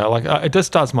 don't we? It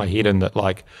just does my head in that,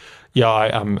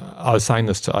 I was saying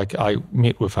this to, I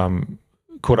met with,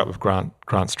 caught up with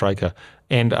Grant Straker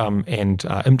and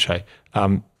Imche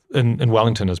in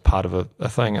Wellington as part of a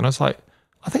thing, and I was like,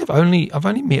 I think I've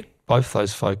only met both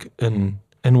those folk in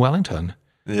Wellington,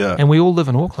 and we all live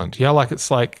in Auckland.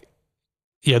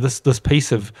 This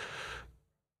piece of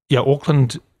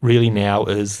Auckland really now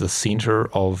is the centre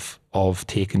of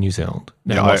tech in New Zealand.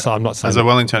 Now, I'm not saying as a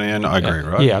Wellingtonian, I agree,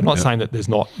 right? Yeah, I'm not saying that there's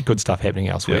not good stuff happening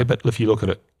elsewhere, but if you look at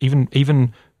it,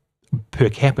 even per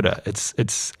capita, it's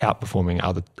outperforming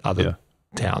other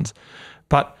towns.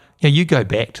 But you go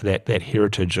back to that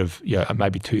heritage of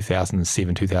maybe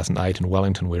 2007, 2008 in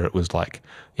Wellington, where it was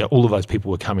all of those people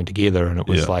were coming together, and it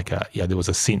was there was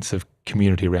a sense of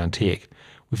community around tech.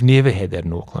 We've never had that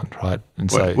in Auckland, right? And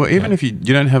even if you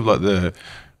don't have I was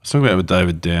talking about it with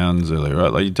David Downs earlier,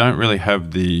 right? You don't really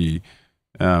have the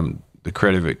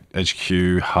Creative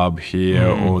HQ hub here,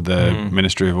 or the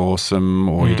Ministry of Awesome,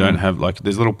 or you don't have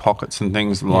there's little pockets and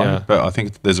things but I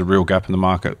think there's a real gap in the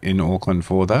market in Auckland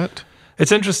for that.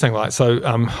 It's interesting,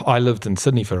 I lived in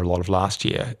Sydney for a lot of last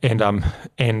year, and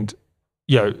in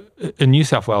New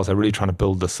South Wales they're really trying to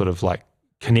build this sort of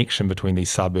connection between these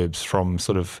suburbs from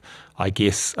sort of, I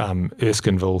guess,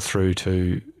 Erskineville through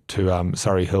to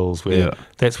Surrey Hills, where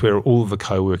that's where all of the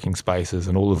co-working spaces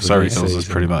and all of the Surrey Hills is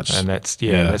pretty much, and that's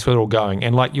that's where they're all going.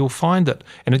 And you'll find that,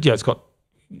 and it's got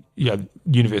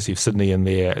University of Sydney in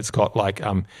there. It's got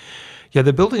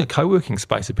they're building a co-working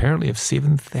space apparently of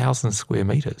 7,000 square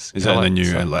meters. Is that the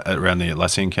new around the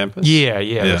Atlassian campus? Yeah,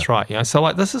 that's right.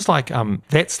 So this is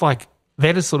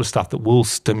that is sort of stuff that will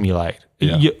stimulate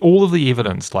all of the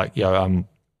evidence.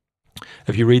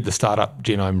 If you read the Startup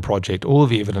Genome Project, all of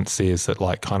the evidence says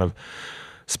that kind of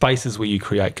spaces where you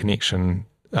create connection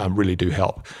really do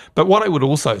help. But what I would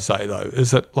also say though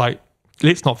is that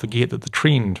let's not forget that the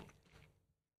trend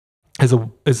is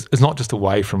not just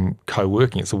away from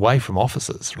co-working; it's away from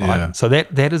offices, right? Yeah. So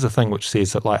that is a thing which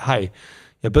says that hey,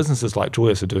 businesses like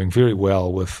Joyous are doing very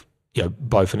well with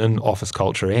both an in-office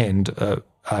culture and a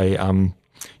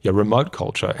remote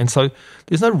culture, and so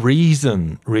there's no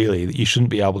reason really that you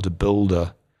shouldn't be able to build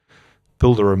a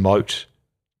remote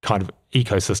kind of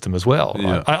ecosystem as well.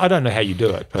 Right? I don't know how you do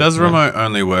it. But, does remote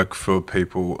only work for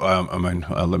people?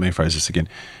 Let me phrase this again.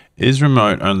 Is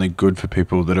remote only good for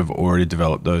people that have already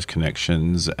developed those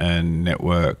connections and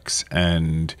networks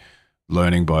and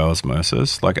learning by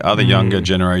osmosis? Are the younger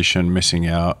generation missing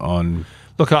out on?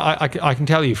 Look, I can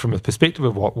tell you from a perspective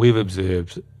of what we've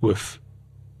observed with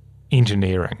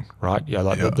engineering, right?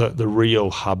 The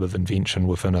real hub of invention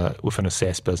within a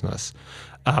SaaS business.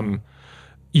 I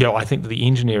think that the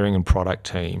engineering and product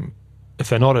team, if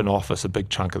they're not in office a big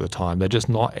chunk of the time, they're just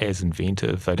not as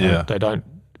inventive. They don't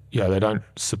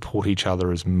support each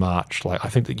other as much. I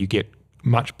think that you get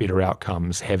much better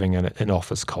outcomes having an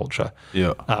in-office culture.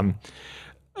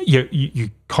 you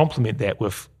complement that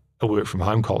with a work from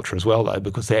home culture as well, though,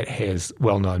 because that has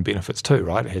well-known benefits too,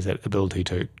 right? It has that ability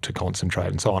to concentrate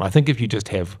and so on. I think if you just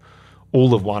have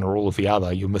all of one or all of the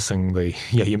other, you're missing the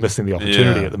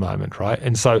opportunity at the moment, right?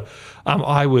 And so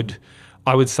I would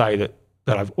say that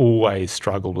I've always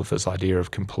struggled with this idea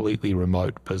of completely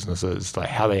remote businesses, like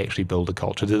how they actually build a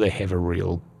culture. Do they have a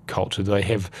real culture? Do they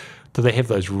have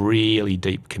those really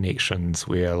deep connections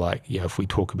where, like, if we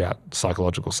talk about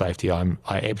psychological safety, I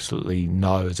absolutely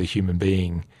know as a human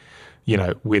being,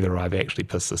 whether I've actually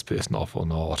pissed this person off or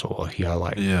not, or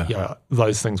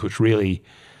those things which really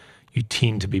you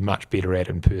tend to be much better at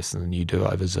in person than you do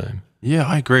over Zoom. Yeah,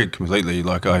 I agree completely.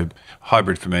 Like,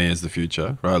 hybrid for me is the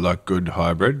future, right? Like, good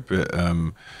hybrid. But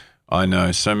I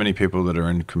know so many people that are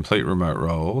in complete remote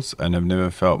roles and have never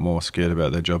felt more scared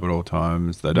about their job at all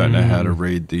times. They don't know how to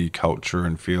read the culture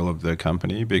and feel of their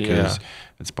company because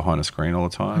it's behind a screen all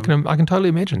the time. I can totally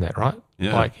imagine that, right?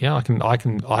 Yeah. Like,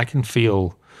 I can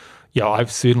feel. Yeah,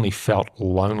 I've certainly felt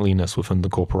loneliness within the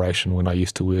corporation when I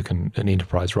used to work in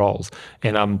enterprise roles,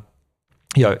 and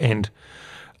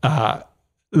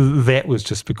that was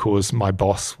just because my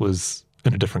boss was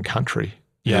in a different country.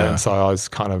 And so I was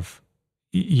kind of,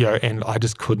 and I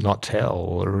just could not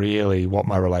tell really what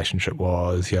my relationship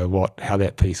was, how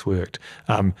that piece worked.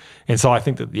 And so I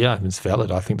think that, it's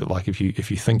valid. I think that, like, if you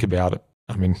think about it,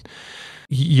 I mean,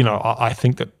 I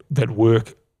think that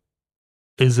work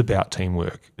is about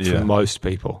teamwork for most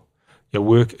people.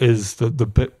 Work is the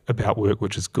bit about work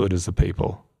which is good as the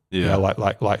people.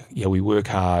 We work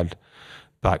hard,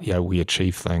 but we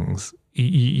achieve things.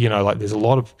 Like, there's a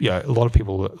lot of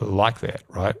people that like that,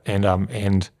 right?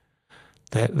 And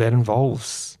that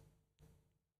involves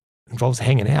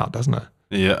hanging out, doesn't it?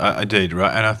 Yeah, I did,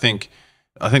 right? And I think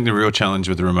the real challenge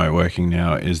with the remote working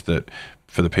now is that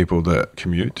for the people that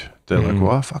commute, they're like,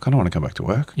 well, fuck, I don't want to come back to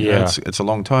work. Yeah. It's a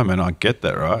long time, and I get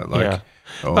that, right? Like,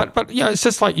 But it's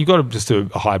just like, you've got to just do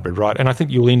a hybrid, right? And I think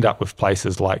you'll end up with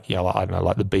places like, I don't know,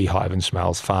 like the Beehive in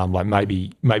Schmal's Farm. Like,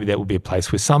 maybe that would be a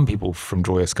place where some people from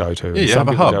Joyous go to, and some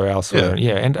people go elsewhere.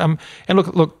 And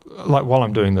look, like, while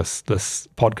I'm doing this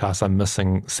podcast, I'm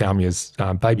missing Salmia's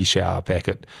baby shower back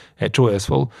at Joyous.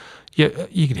 Well,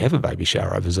 you can have a baby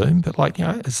shower over Zoom, but, like,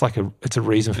 it's a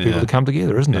reason for people to come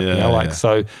together, isn't it?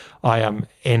 So I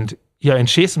and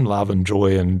share some love and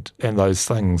joy and those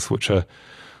things which are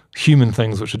human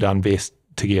things which are done best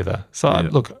together. So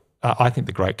I think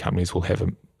the great companies will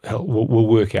will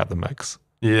work out the mix.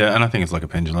 Yeah, and I think it's like a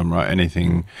pendulum, right?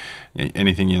 Anything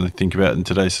you think about in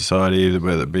today's society,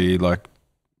 whether it be like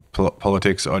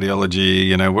politics,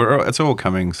 ideology, it's all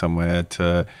coming somewhere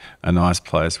to a nice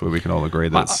place where we can all agree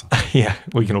that's...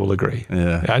 we can all agree.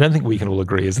 Yeah. I don't think we can all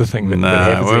agree is the thing that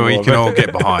happens anymore, we can all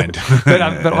get behind. But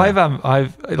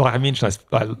I've like I mentioned,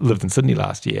 I lived in Sydney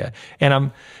last year,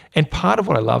 and part of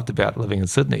what I loved about living in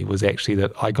Sydney was actually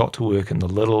that I got to work in the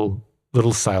little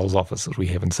sales offices we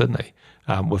have in Sydney,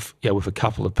 with a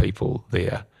couple of people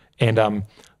there, and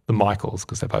the Michaels,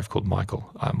 because they're both called Michael.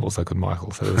 I'm also called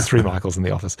Michael, so there was 3 Michaels in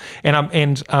the office,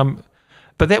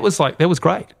 but that was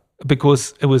great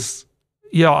because it was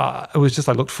just,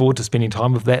 I looked forward to spending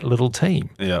time with that little team.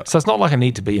 Yeah. So it's not like I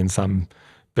need to be in some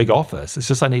big office. It's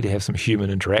just I need to have some human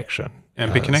interaction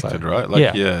and be connected, right?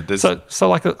 Like, So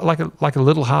like a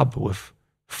little hub with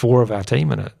 4 of our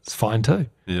team in it. It's fine too.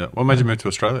 Yeah. What made you move to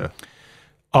Australia?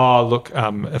 Oh, look,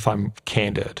 if I'm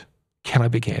candid. Can I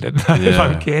be candid? If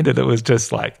I'm candid, it was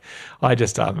just like I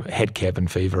just had cabin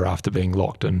fever after being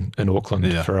locked in Auckland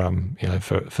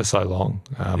for so long,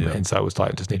 and so it was like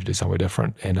I just needed to do somewhere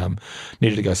different, and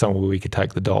needed to go somewhere where we could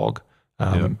take the dog,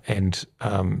 and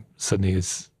Sydney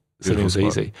was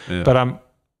easy, but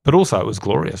also it was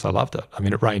glorious. I loved it. I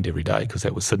mean, it rained every day because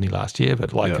that was Sydney last year,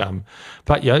 but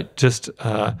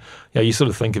you sort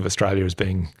of think of Australia as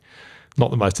being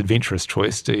not the most adventurous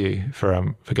choice, do you,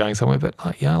 for going somewhere? But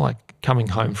like coming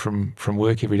home from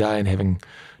work every day and having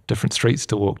different streets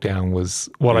to walk down was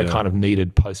what I kind of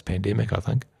needed post-pandemic, I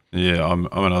think. Yeah, I'm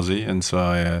an Aussie, and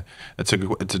so it's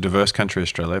a diverse country,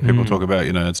 Australia. People talk about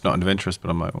it's not adventurous, but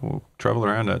I'm like, well, travel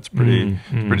around it. It's pretty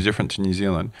different to New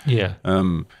Zealand. Yeah.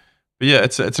 But yeah,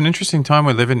 it's an interesting time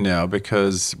we live in now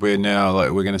because we're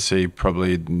going to see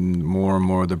probably more and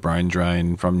more of the brain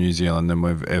drain from New Zealand than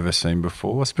we've ever seen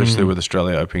before, especially with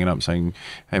Australia opening up saying,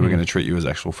 hey, we're going to treat you as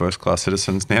actual first-class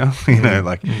citizens now.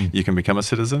 You can become a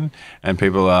citizen, and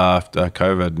people after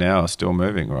COVID now are still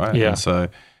moving, right? Yeah. And so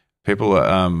people,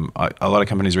 a lot of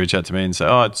companies reach out to me and say,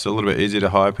 oh, it's a little bit easier to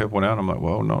hire people now. And I'm like,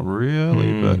 well, not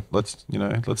really, but let's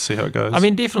see how it goes. I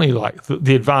mean, definitely like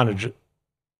the advantage,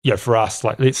 for us,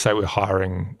 like let's say we're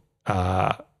hiring,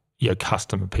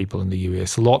 customer people in the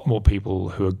US, a lot more people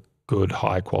who are good,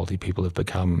 high quality people have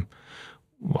become,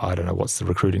 I don't know, what's the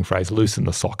recruiting phrase, loose in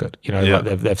the socket. You know,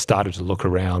 like they've started to look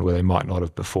around where they might not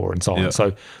have before and so on.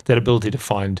 So that ability to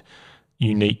find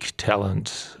unique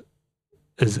talent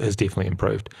is definitely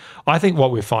improved. I think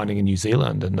what we're finding in New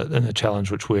Zealand and the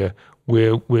challenge which we're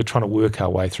trying to work our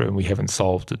way through and we haven't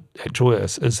solved at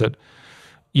Joyous is that,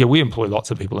 we employ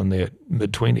lots of people in their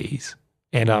mid-20s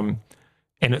and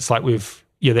it's like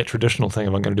that traditional thing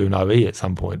of I'm going to do an OE at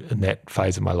some point in that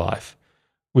phase of my life.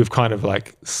 We've kind of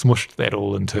like smushed that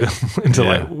all into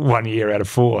like 1 year out of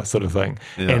 4 sort of thing.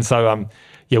 Yeah. And so,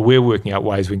 we're working out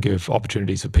ways we can give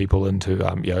opportunities for people into,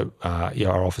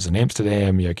 our office in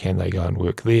Amsterdam. Can they go and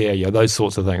work there? Those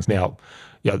sorts of things. Now,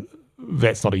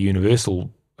 that's not a universal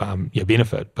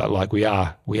benefit, but like we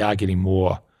are getting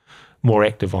more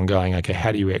active on going, okay,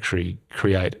 how do you actually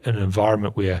create an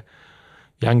environment where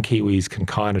young Kiwis can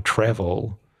kind of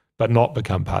travel but not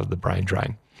become part of the brain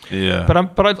drain? Yeah,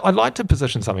 but I'd like to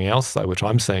position something else though, which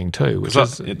I'm seeing too, which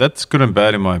is that's good and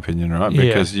bad in my opinion, right?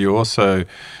 Because you also,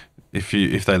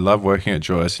 if they love working at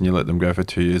Joyous and you let them go for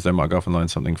 2 years, they might go off and learn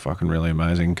something fucking really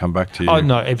amazing and come back to you. Oh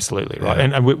no, absolutely right,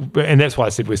 and that's why I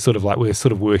said we're sort of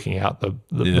working out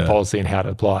the policy and how it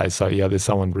applies. So there's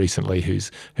someone recently who's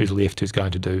left who's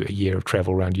going to do a year of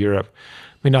travel around Europe.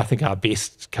 I mean, I think our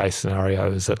best case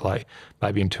scenario is that like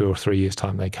maybe in 2 or 3 years'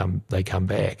 time they come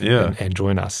back and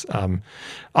join us.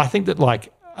 I think that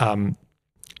like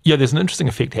there's an interesting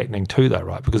effect happening too though,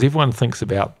 right? Because everyone thinks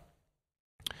about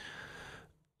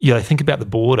they think about the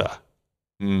border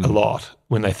a lot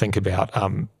when they think about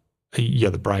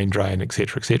the brain drain, et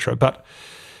cetera. But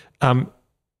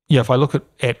if I look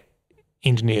at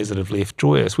engineers that have left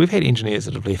Joyous, we've had engineers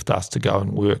that have left us to go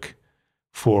and work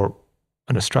for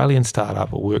an Australian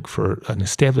startup or work for an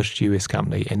established US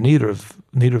company, and neither of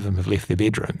them have left their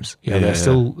bedrooms.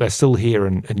 They're still here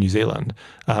in New Zealand,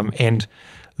 and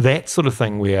that sort of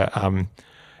thing where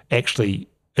actually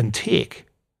in tech,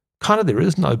 kind of there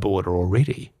is no border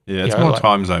already. Yeah, it's more like,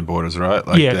 time zone borders, right?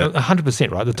 Like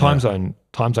 100%, right? The time zone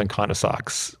kind of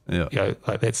sucks. Yeah,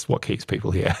 like that's what keeps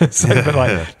people here.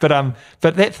 But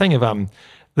that thing of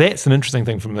that's an interesting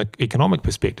thing from the economic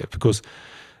perspective, because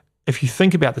if you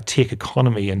think about the tech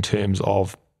economy in terms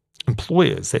of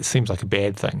employers, that seems like a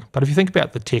bad thing. But if you think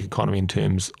about the tech economy in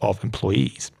terms of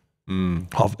employees,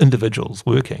 of individuals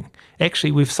working,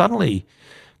 actually we've suddenly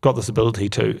got this ability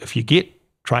to, if you get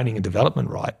training and development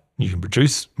right, you can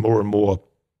produce more and more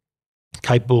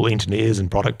capable engineers and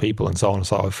product people and so on and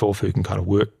so forth who can kind of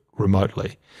work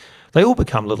remotely. They all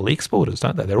become little exporters,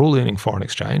 don't they? They're all earning foreign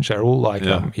exchange. They're all like,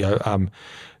 and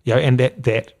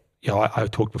that I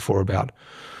talked before about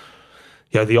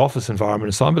the office environment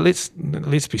and so on, but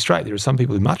let's be straight. There are some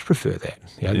people who much prefer that.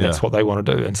 That's what they want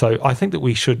to do. And so I think that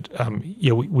we should,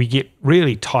 we get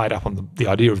really tied up on the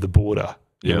idea of the border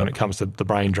when it comes to the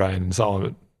brain drain and so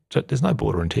on. But there's no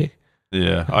border in tech.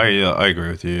 Yeah, I agree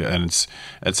with you, and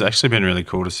it's actually been really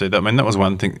cool to see that. I mean, that was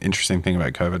one interesting thing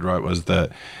about COVID, right? Was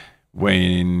that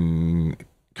when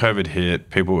COVID hit,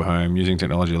 people were home using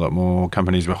technology a lot more.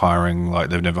 Companies were hiring like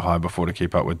they've never hired before to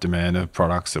keep up with demand of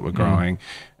products that were growing.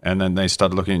 And then they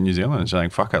started looking at New Zealand and saying,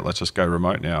 fuck it, let's just go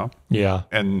remote now. Yeah.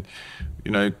 And,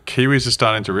 Kiwis are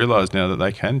starting to realize now that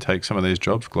they can take some of these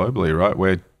jobs globally, right?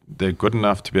 Where they're good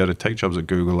enough to be able to take jobs at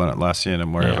Google and Atlassian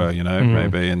and wherever,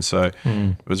 maybe. And so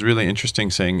it was really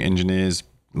interesting seeing engineers'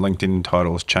 LinkedIn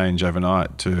titles change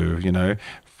overnight to,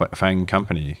 FANG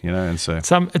company, and so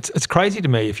it's crazy to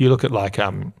me if you look at like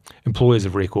employers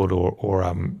of record or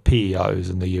PEOs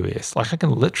in the US. Like I can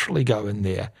literally go in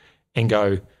there and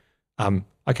go,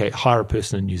 okay, hire a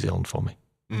person in New Zealand for me.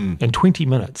 In 20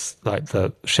 minutes, like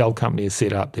the shell company is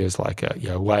set up. There's like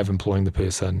a way of employing the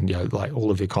person. Like all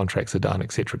of their contracts are done,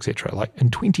 et cetera, et cetera. Like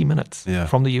in 20 minutes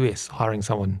from the US, hiring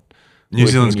someone. New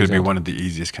Zealand's going to be one of the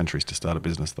easiest countries to start a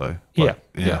business, though. Yeah,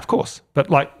 of course. But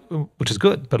like, which is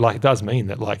good. But like, it does mean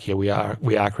that like, we are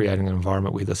creating an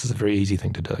environment where this is a very easy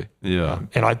thing to do. Yeah.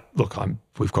 And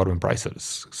we've got to embrace it.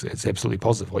 It's absolutely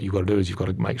positive. What you've got to do is you've got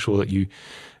to make sure that you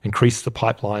increase the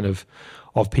pipeline of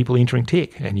people entering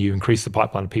tech, and you increase the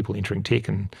pipeline of people entering tech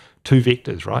in 2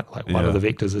 vectors, right? Like one of the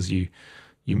vectors is you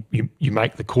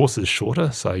make the courses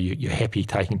shorter, so you're happy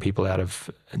taking people out of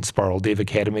Inspiral Dev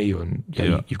Academy, and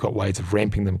you've got ways of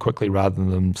ramping them quickly rather than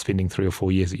them spending 3 or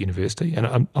 4 years at university. And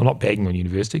I'm not bagging on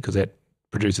university because that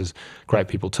produces great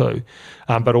people too,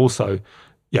 but also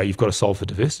you've got to solve for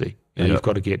diversity. You've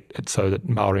got to get it so that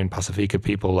Maori and Pasifika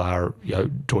people are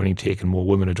joining tech and more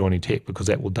women are joining tech, because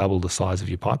that will double the size of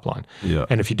your pipeline.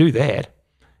 And if you do that,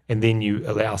 And then you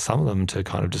allow some of them to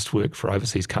kind of just work for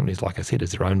overseas companies, like I said,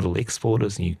 as their own little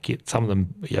exporters, and you get some of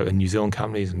them, in New Zealand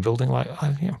companies and building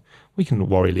we can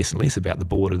worry less and less about the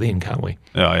border then, can't we?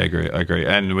 Yeah, I agree.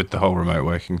 And with the whole remote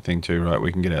working thing too, right?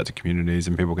 We can get out to communities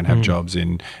and people can have jobs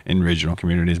in regional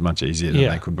communities much easier than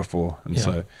they could before. And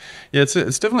so, it's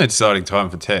definitely an exciting time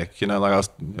for tech. Like I was,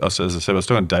 as I said, I was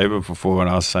talking to David before, and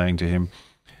I was saying to him,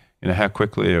 how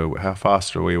quickly or how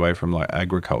fast are we away from like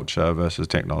agriculture versus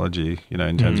technology,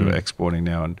 in terms of exporting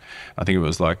now? And I think it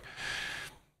was like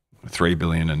 3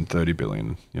 billion and 30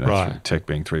 billion, right. Tech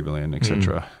being 3 billion,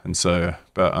 etc. And so,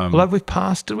 but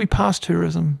did we pass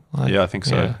tourism? I think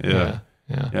so. Yeah.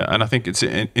 And I think it's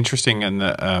interesting in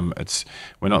that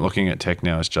we're not looking at tech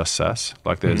now as just SaaS.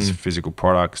 Like there's physical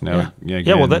products now.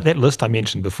 Well, that list I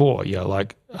mentioned before,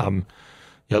 like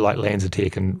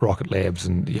Lanzatech and Rocket Labs,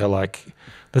 and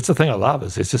that's the thing I love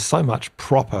is there's just so much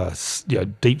proper,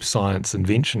 deep science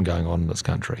invention going on in this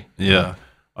country. Yeah.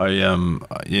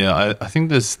 I think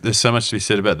there's so much to be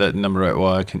said about that number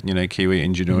 8Y, Kiwi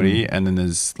ingenuity, and then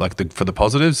there's like for the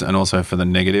positives and also for the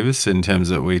negatives in terms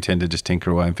that we tend to just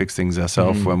tinker away and fix things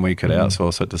ourselves when we could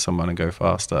outsource it to someone and go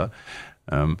faster.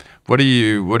 What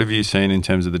have you seen in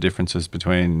terms of the differences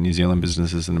between New Zealand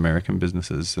businesses and American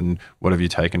businesses, and what have you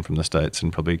taken from the States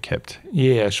and probably kept?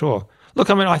 Yeah, sure. Look,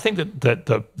 I mean, I think that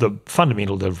the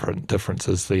fundamental difference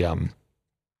is the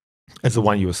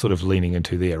one you were sort of leaning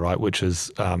into there, right? Which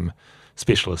is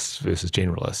specialists versus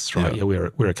generalists, right? Yeah,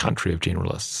 we're a country of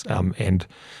generalists, and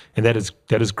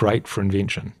that is great for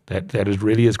invention. That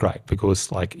really is great because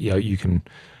you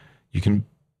can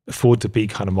afford to be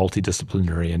kind of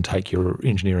multidisciplinary and take your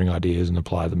engineering ideas and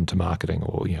apply them to marketing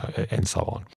or and so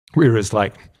on. Whereas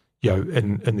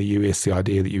in the US, the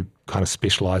idea that you kind of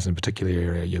specialize in a particular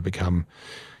area, you kind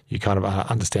of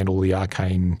understand all the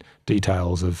arcane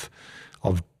details of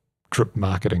drip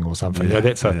marketing or something.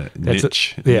 That's a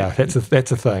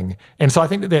thing. And so I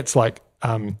think that's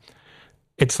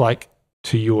it's like,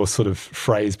 to your sort of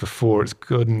phrase before, it's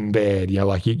good and bad.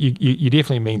 You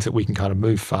definitely means that we can kind of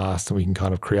move fast and we can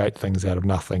kind of create things out of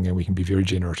nothing and we can be very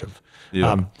generative.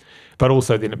 Yeah. But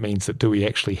also then it means that do we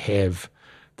actually have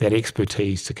that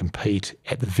expertise to compete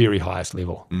at the very highest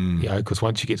level? Because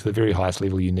once you get to the very highest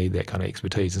level, you need that kind of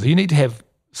expertise. And so you need to have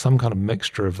some kind of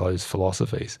mixture of those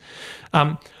philosophies.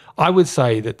 I would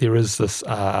say that there is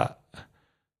a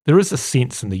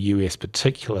sense in the US,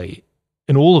 particularly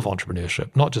in all of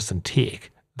entrepreneurship, not just in tech,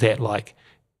 that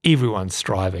everyone's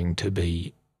striving to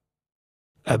be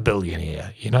a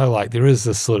billionaire. There is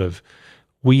this sort of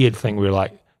weird thing where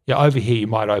over here you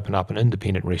might open up an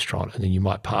independent restaurant and then you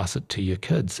might pass it to your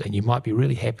kids and you might be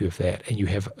really happy with that and you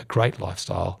have a great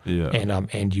lifestyle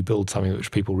and you build something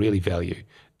which people really value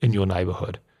in your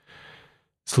neighborhood.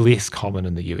 It's less common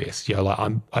in the US.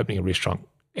 I'm opening a restaurant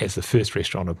as the first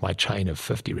restaurant of my chain of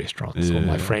 50 restaurants or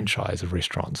my franchise of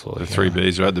restaurants. Or the 3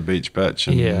 Bs, right? The Beach Batch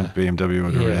and BMW,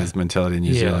 whatever it is, mentality in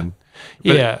New Zealand.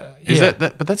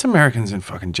 But but that's Americans in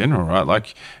fucking general, right?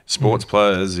 Like sports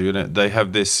players, they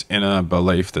have this inner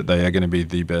belief that they are going to be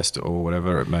the best or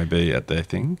whatever it may be at their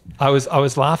thing. I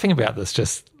was laughing about this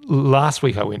just last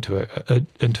week. I went to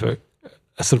into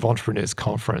a sort of entrepreneurs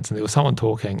conference and there was someone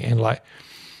talking and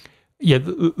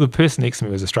the person next to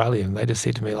me was Australian, and they just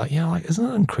said to me, isn't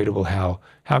it incredible how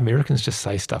Americans just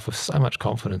say stuff with so much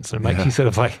confidence, and it makes you sort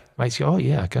of makes you,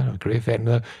 I kind of agree with that.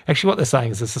 And actually what they're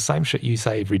saying is it's the same shit you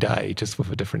say every day, just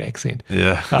with a different accent.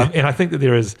 Yeah. And I think that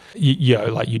there is,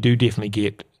 you do definitely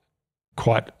get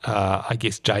quite, I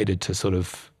guess, jaded to sort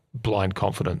of blind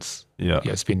confidence. Yeah.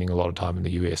 Spending a lot of time in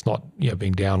the US, not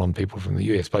being down on people from the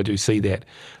US, but I do see that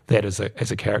as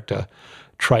a character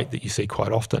trait that you see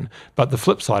quite often. But the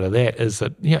flip side of that is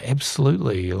that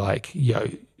absolutely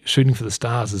shooting for the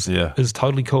stars is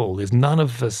totally cool. There's none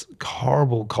of this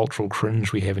horrible cultural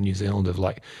cringe we have in New Zealand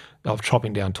of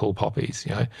chopping down tall poppies.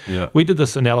 We did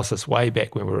this analysis way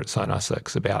back when we were at Sonar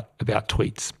 6 about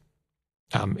tweets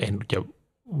and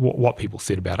what people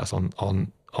said about us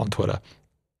on Twitter.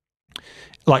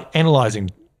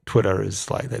 Analyzing Twitter is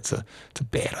it's a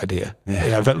bad idea.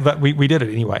 But we did it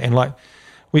anyway, and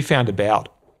we found about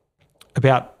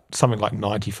something like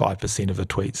 95% of the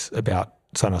tweets about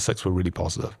Sonar 6 were really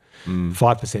positive.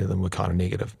 5% of them were kind of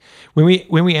negative. When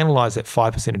we analysed that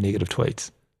 5% of negative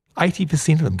tweets,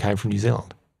 80% of them came from New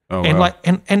Zealand. Oh, and wow.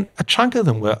 And a chunk of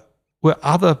them were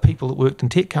other people that worked in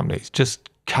tech companies just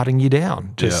cutting you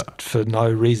down for no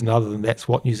reason other than that's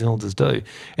what New Zealanders do.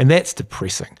 And that's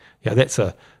depressing. That's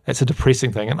a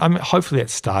depressing thing. And hopefully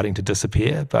that's starting to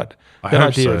disappear, but that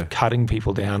idea of cutting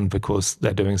people down because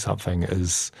they're doing something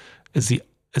is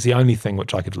the only thing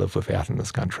which I could live without in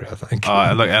this country, I think.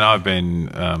 Look, and I've been,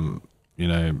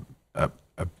 a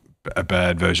a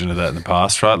bad version of that in the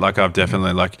past, right? Like I've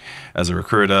definitely, like as a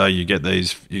recruiter, you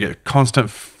get constant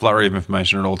flurry of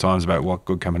information at all times about what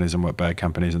good companies and what bad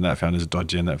companies, and that founder's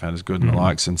dodgy and that founder's good and the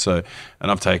likes. And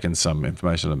I've taken some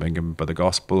information that I've been given by the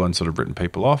gospel and sort of written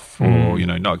people off, or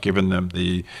not given them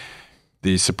the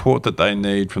support that they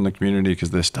need from the community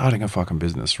because they're starting a fucking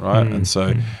business, right? And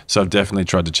so I've definitely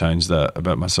tried to change that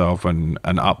about myself and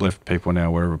uplift people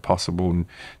now wherever possible, and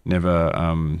never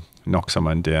knock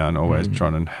someone down, always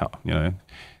trying to help,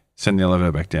 send the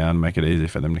elevator back down, make it easy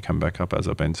for them to come back up, as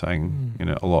I've been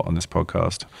saying, a lot on this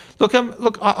podcast. Look,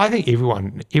 I think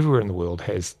everyone everywhere in the world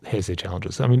has their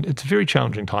challenges. I mean, it's a very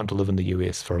challenging time to live in the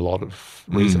US for a lot of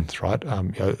reasons, right?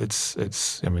 It's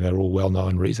they're all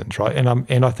well-known reasons, right?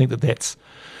 And I think that's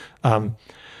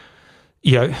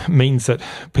means that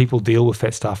people deal with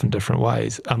that stuff in different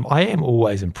ways. I am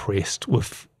always impressed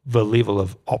with the level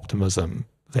of optimism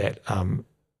that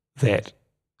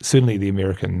certainly the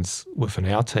Americans within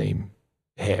our team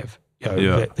have.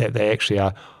 That they actually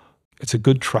are. It's a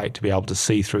good trait to be able to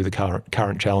see through the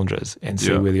current challenges and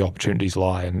see where the opportunities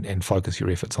lie and focus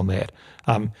your efforts on that.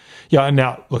 And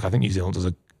now, look, I think New Zealanders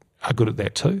are good at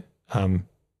that too.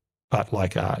 But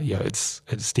it's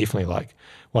definitely like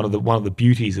one of the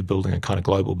beauties of building a kind of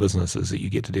global business is that you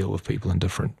get to deal with people in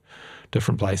different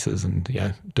places and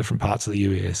different parts of the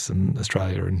US and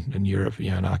Australia and Europe.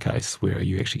 In our case, where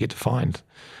you actually get to find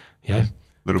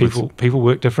people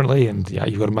work differently, and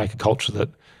you've got to make a culture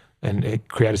and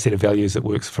create a set of values that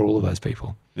works for all of those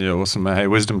people. Yeah, awesome. Hey,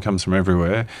 wisdom comes from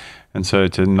everywhere. And so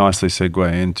to nicely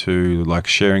segue into like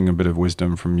sharing a bit of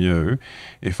wisdom from you,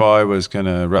 if I was going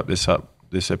to wrap this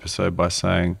episode by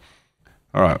saying,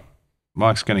 all right,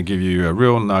 Mike's going to give you a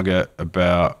real nugget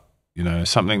about,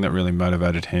 something that really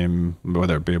motivated him,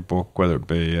 whether it be a book, whether it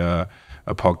be a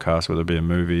podcast, whether it be a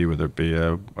movie, whether it be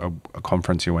a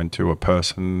conference you went to, a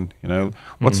person,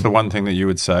 what's the one thing that you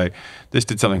would say, this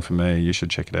did something for me, you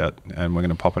should check it out, and we're going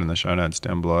to pop it in the show notes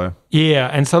down below. Yeah,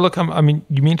 and so look,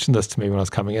 you mentioned this to me when I was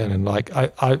coming in, and like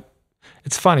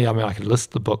it's funny, I could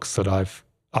list the books that I've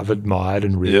admired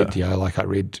and read, like I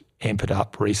read Amp It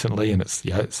Up recently, and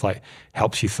it's like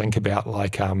helps you think about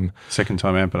like second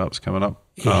time Amp It Up's coming up.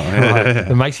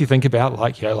 It makes you think about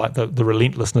like the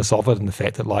relentlessness of it, and the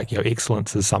fact that like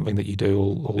excellence is something that you do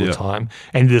all the time.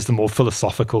 And there's the more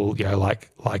philosophical like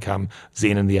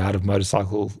Zen and the Art of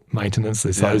Motorcycle Maintenance.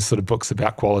 There's those sort of books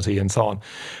about quality and so on.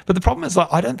 But the problem is, like,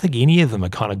 I don't think any of them are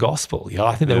kind of gospel.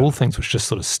 I think they're all things which just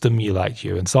sort of stimulate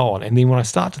you and so on. And then when I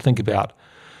start to think about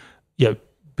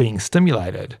being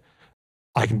stimulated,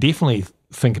 I can definitely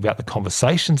think about the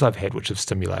conversations I've had which have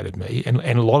stimulated me, and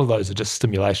a lot of those are just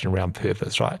stimulation around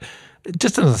purpose, right?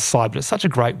 Just as an aside, but it's such a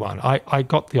great one. I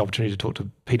got the opportunity to talk to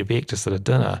Peter Beck just at a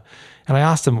dinner, and I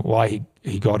asked him why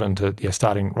he got into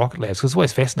starting Rocket Labs, because it's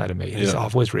always fascinated me. He said,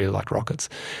 I've always really liked rockets.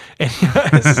 And,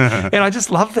 and I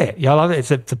just love that. I love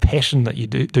that. It's a passion that you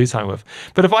do something with.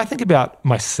 But if I think about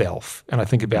myself, and I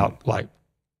think about like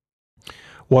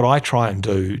what I try and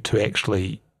do to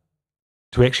actually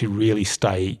really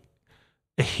stay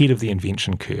ahead of the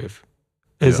invention curve,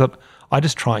 is that I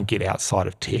just try and get outside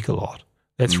of tech a lot.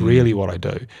 That's really what I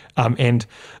do. And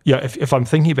if I'm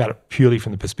thinking about it purely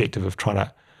from the perspective of trying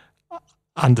to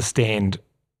understand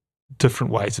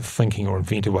different ways of thinking or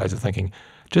inventive ways of thinking,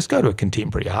 just go to a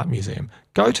contemporary art museum.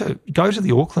 Go to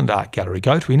the Auckland Art Gallery.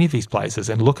 Go to any of these places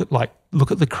and look at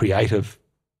the creative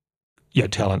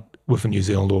talent within New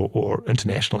Zealand or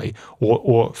internationally,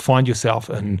 or find yourself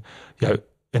in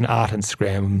art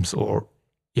Instagrams or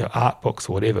art books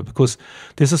or whatever, because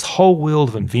there's this whole world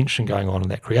of invention going on in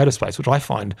that creative space, which I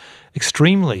find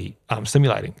extremely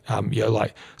stimulating.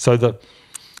 So the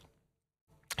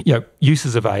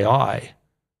uses of AI,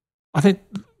 I think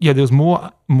there was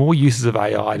more uses of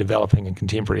AI developing in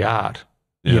contemporary art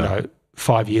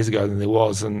 5 years ago than there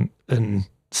was in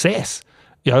SaaS.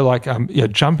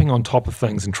 Jumping on top of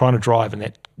things and trying to drive in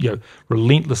that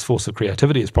relentless force of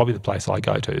creativity is probably the place I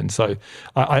go to. And so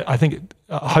I think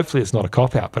hopefully it's not a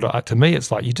cop-out, but to me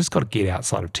it's like you just got to get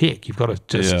outside of tech. You've got to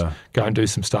just go and do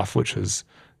some stuff which is,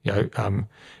 and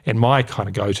my kind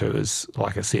of go-to is,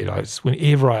 like I said,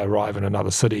 whenever I arrive in another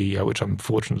city, which I'm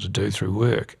fortunate to do through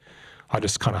work, I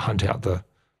just kind of hunt out the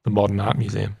modern art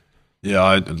museum.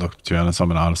 Yeah, look, to be honest,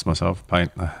 I'm an artist myself,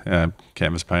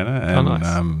 canvas painter, and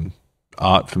nice.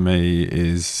 Art for me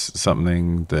is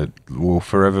something that will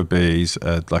forever be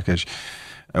like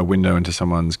a window into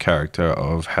someone's character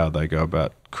of how they go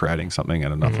about creating something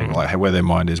out of nothing, like where their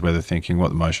mind is, where they're thinking,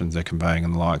 what emotions they're conveying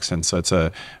and the likes. And so it's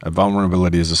a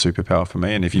vulnerability is a superpower for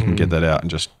me. And if you can get that out and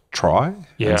just try.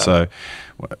 And so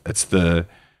it's the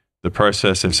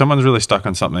process. If someone's really stuck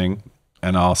on something,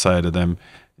 and I'll say to them,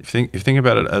 if you think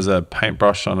about it as a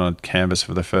paintbrush on a canvas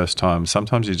for the first time,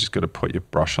 sometimes you just got to put your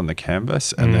brush on the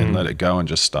canvas and then let it go and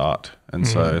just start. And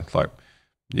so like,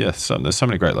 yeah, there's so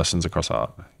many great lessons across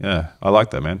art. Yeah, I like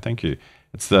that, man. Thank you.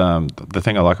 It's the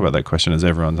thing I like about that question is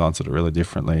everyone's answered it really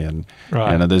differently, and you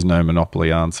know, there's no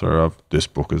monopoly answer of this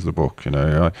book is the book. You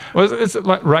know, well, it's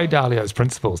like Ray Dalio's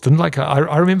principles. Didn't like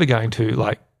I remember going to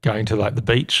the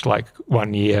beach like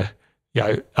one year. You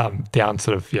know, down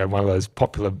sort of, you know, one of those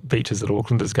popular beaches that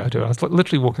Aucklanders go to. And I was like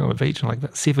literally walking on the beach and like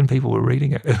about 7 people were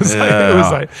reading it. It was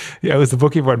it was the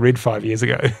book everyone read 5 years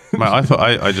ago. Mate,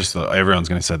 I just thought everyone's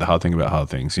going to say the hard thing about hard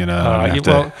things, you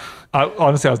know.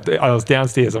 Honestly, I was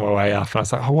downstairs on my way up and I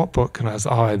was like, oh, what book? And I was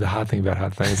the hard thing about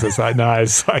hard things. It's like, no,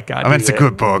 it's like, I mean, it's a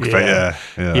good book, but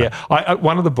yeah.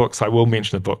 One of the books, I will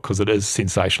mention the book because it is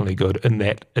sensationally good in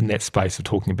that space of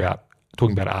talking about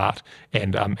art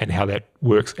and how that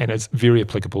works, and it's very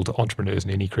applicable to entrepreneurs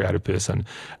and any creative person,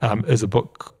 is a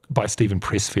book by Stephen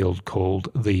Pressfield called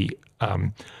The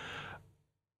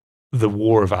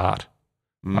War of Art.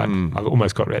 Right? I've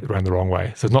almost got it around the wrong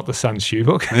way. So it's not the Sun Tzu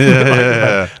book.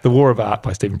 The War of Art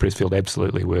by Stephen Pressfield,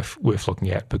 absolutely worth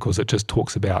looking at, because it just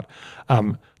talks about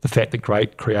the fact that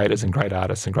great creators and great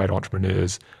artists and great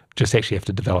entrepreneurs just actually have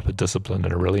to develop a discipline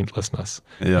and a relentlessness.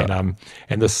 And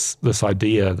this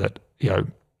idea that, you know,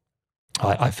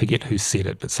 I forget who said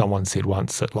it, but someone said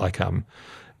once that like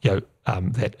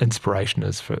that inspiration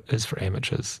is for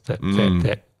amateurs, that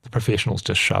the professionals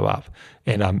just show up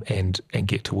and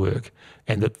get to work,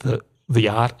 and that the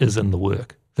art is in the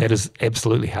work. That is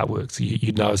absolutely how it works.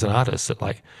 You know, as an artist, that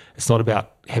like it's not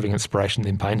about having inspiration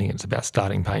then painting; it's about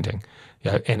starting painting.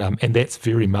 You know, and that's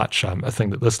very much a thing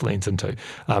that this leans into.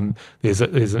 There's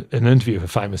an interview of a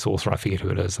famous author, I forget who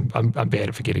it is. I'm bad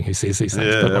at forgetting who says these things.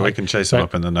 Yeah, but we can chase them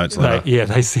up in the notes later.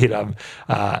 They said,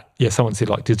 someone said,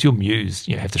 like, does your muse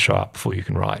have to show up before you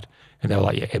can write? And they were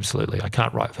like, yeah, absolutely. I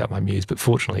can't write without my muse, but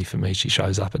fortunately for me, she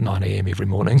shows up at 9 a.m. every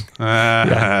morning. And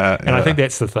I think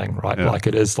that's the thing, right? Yeah. Like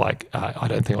it is like, I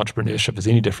don't think entrepreneurship is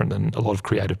any different than a lot of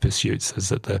creative pursuits, is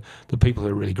that the people who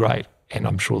are really great, and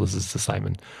I'm sure this is the same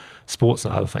in sports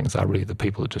and other things, are really the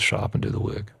people that just show up and do the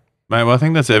work. Mate, well, I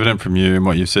think that's evident from you and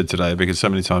what you've said today, because so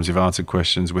many times you've answered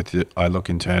questions with I look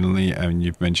internally, and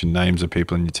you've mentioned names of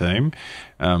people in your team.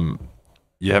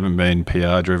 You haven't been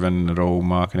PR driven at all,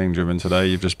 marketing driven today.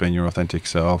 You've just been your authentic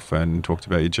self and talked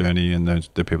about your journey and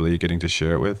the people that you're getting to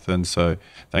share it with. And so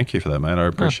thank you for that, mate. I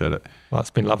appreciate it. Well,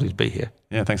 it's been lovely to be here.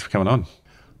 Yeah, thanks for coming on.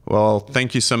 Well,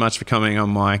 thank you so much for coming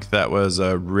on, Mike. That was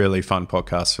a really fun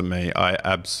podcast for me. I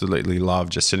absolutely love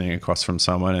just sitting across from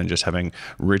someone and just having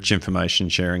rich information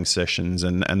sharing sessions,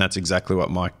 and that's exactly what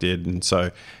Mike did. And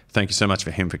so thank you so much for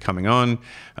him for coming on.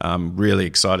 I'm really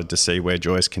excited to see where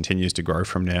Joyous continues to grow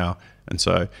from now. And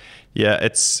so, yeah,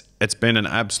 it's been an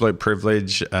absolute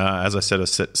privilege. As I said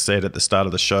at the start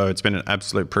of the show, it's been an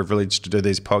absolute privilege to do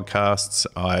these podcasts.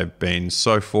 I've been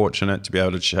so fortunate to be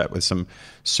able to chat with some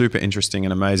super interesting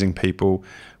and amazing people.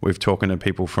 We've talking to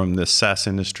people from the SaaS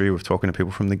industry. We've talking to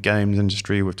people from the games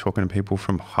industry. We've talking to people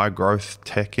from high growth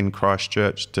tech in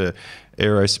Christchurch to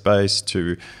aerospace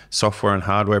to software and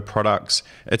hardware products.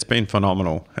 It's been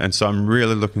phenomenal. And so I'm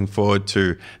really looking forward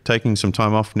to taking some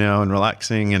time off now and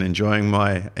relaxing and enjoying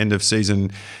my end of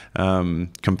season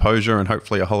composure and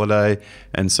hopefully a holiday.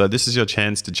 And so this is your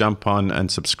chance to jump on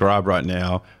and subscribe right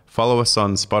now. Follow us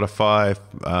on Spotify,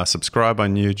 subscribe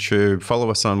on YouTube, follow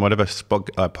us on whatever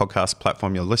podcast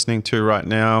platform you're listening to right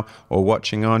now or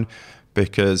watching on,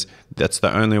 because that's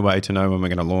the only way to know when we're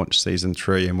going to launch season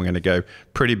 3, and we're going to go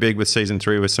pretty big with season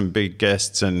 3 with some big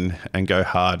guests and go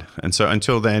hard. And so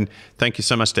until then, thank you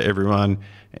so much to everyone.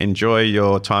 Enjoy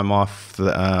your time off,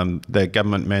 the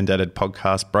government mandated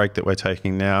podcast break that we're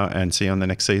taking now, and see you on the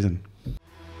next season.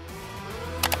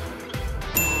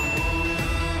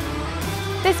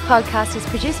 This podcast is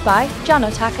produced by John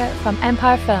Otaka from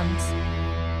Empire Films.